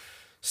 Remember,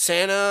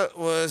 Santa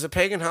was a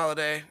pagan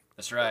holiday,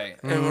 That's right.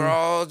 and we're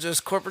all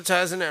just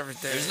corporatizing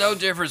everything. There's no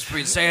difference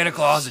between Santa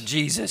Claus and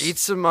Jesus. Eat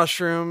some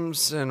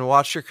mushrooms and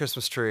watch your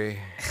Christmas tree.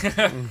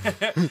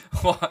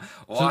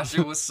 Wash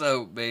it with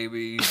soap,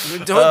 baby.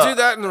 Don't do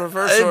that in the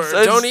reverse I- order.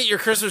 I Don't just- eat your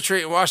Christmas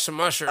tree and wash some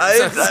mushrooms. I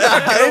That's not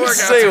gonna didn't work out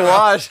say too well.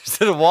 watch. I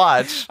said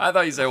watch. I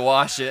thought you said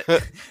wash it.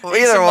 Eat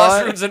Either some one.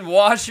 mushrooms and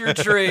wash your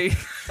tree.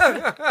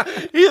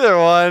 Either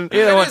one.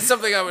 That is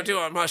something I would do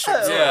on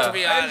mushrooms, to be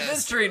Hey, this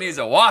honest. tree needs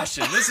a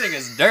washing. This thing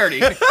is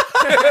dirty.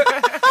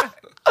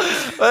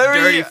 Whatever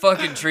Dirty you-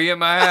 fucking tree in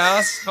my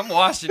house. I'm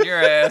washing your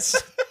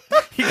ass.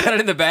 You got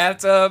it in the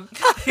bathtub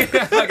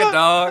like a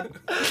dog.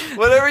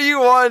 Whatever you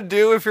want to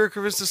do with your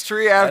Christmas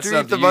tree after you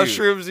That's eat up the to you.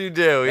 mushrooms, you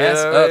do. That's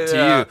up to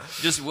Yeah. you.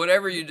 Just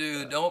whatever you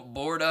do, don't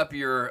board up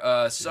your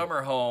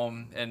summer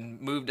home and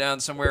move down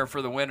somewhere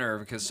for the winter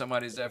because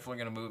somebody's definitely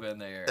going to move in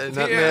there. And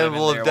that Yeah. man Live in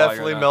will there while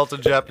definitely you're not- melt a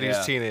Japanese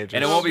Yeah. teenager.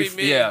 And it won't be, Won't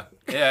be me. yeah.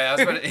 I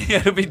was about to,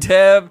 it'll be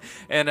Deb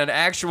and an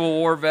actual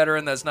war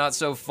veteran that's not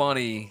so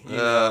funny.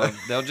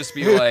 They'll just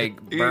be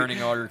like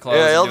burning all your clothes.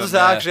 Yeah, and he'll doing just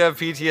that. actually have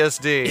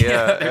PTSD.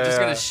 Yeah, They're just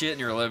yeah. gonna shit in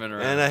your living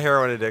room. And a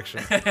heroin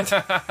addiction.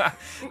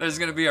 There's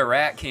gonna be a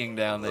rat king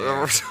down there.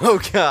 Oh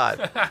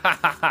God.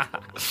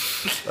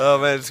 Oh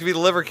man, it's gonna be the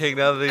Liver King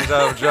now that he's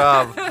out of a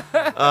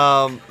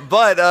job.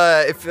 But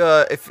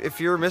if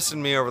you're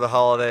missing me over the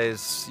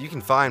holidays, you can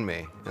find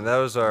me, and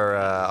those are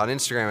on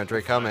Instagram at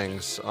Drake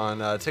Cummings,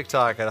 on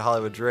TikTok at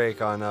Hollywood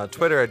Drake, on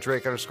Twitter at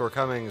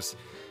Drake_Cummings.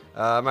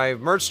 My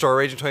merch store,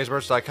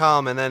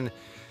 Raging20smerch.com, and then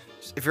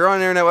if you're on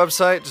an internet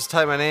website, just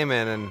type my name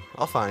in, and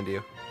I'll find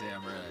you.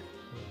 Damn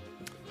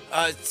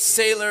right.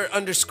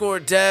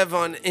 Sailor_Dev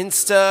on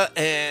Insta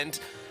and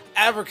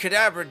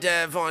Abracadabra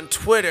Dev on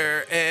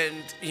Twitter, and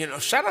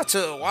shout out to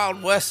the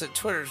Wild West that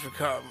Twitter's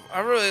become. I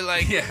really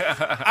like.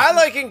 I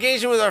like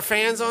engaging with our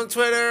fans on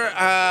Twitter.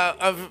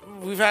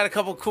 We've had a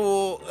couple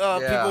cool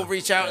people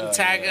reach out and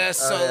tag us,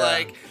 so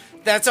like.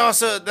 That's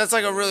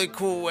like a really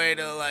cool way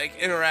to like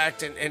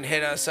interact and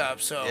hit us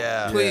up. So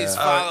please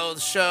follow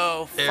the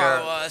show,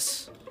 follow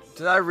us.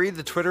 Did I read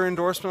the Twitter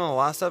endorsement on the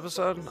last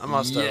episode? I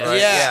must have, Yes. right?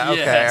 Yeah. Okay,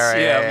 Yes. all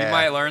right. Yeah, Yeah, you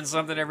might learn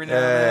something every now Yeah,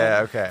 and then. yeah,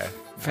 okay.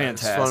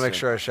 Fantastic. Just want to make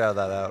sure I shout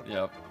that out.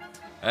 Yep.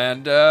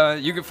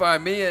 And you can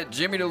find me at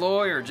Jimmy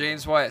Deloy or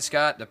James Wyatt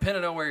Scott,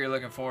 depending on where you're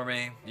looking for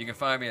me. You can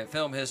find me at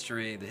Film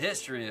History, the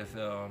history of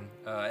film,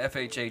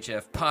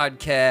 FHHF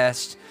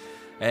podcast.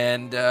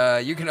 And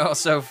you can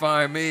also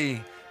find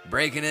me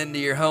breaking into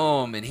your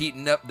home and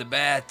heating up the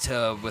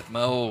bathtub with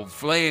my old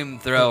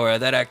flamethrower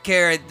that I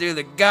carried through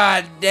the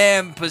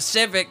goddamn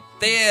Pacific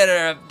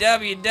Theater of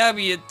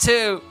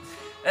WW2.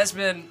 That's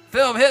been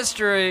Film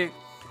History.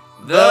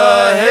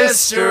 The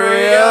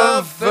history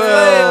of film.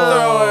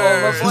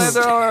 The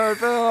flamethrower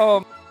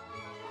film.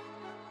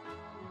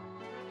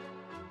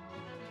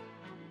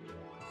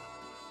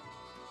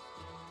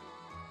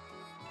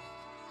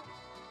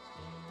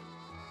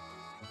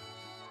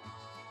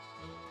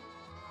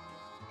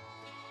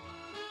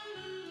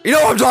 You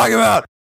know what I'm talking about!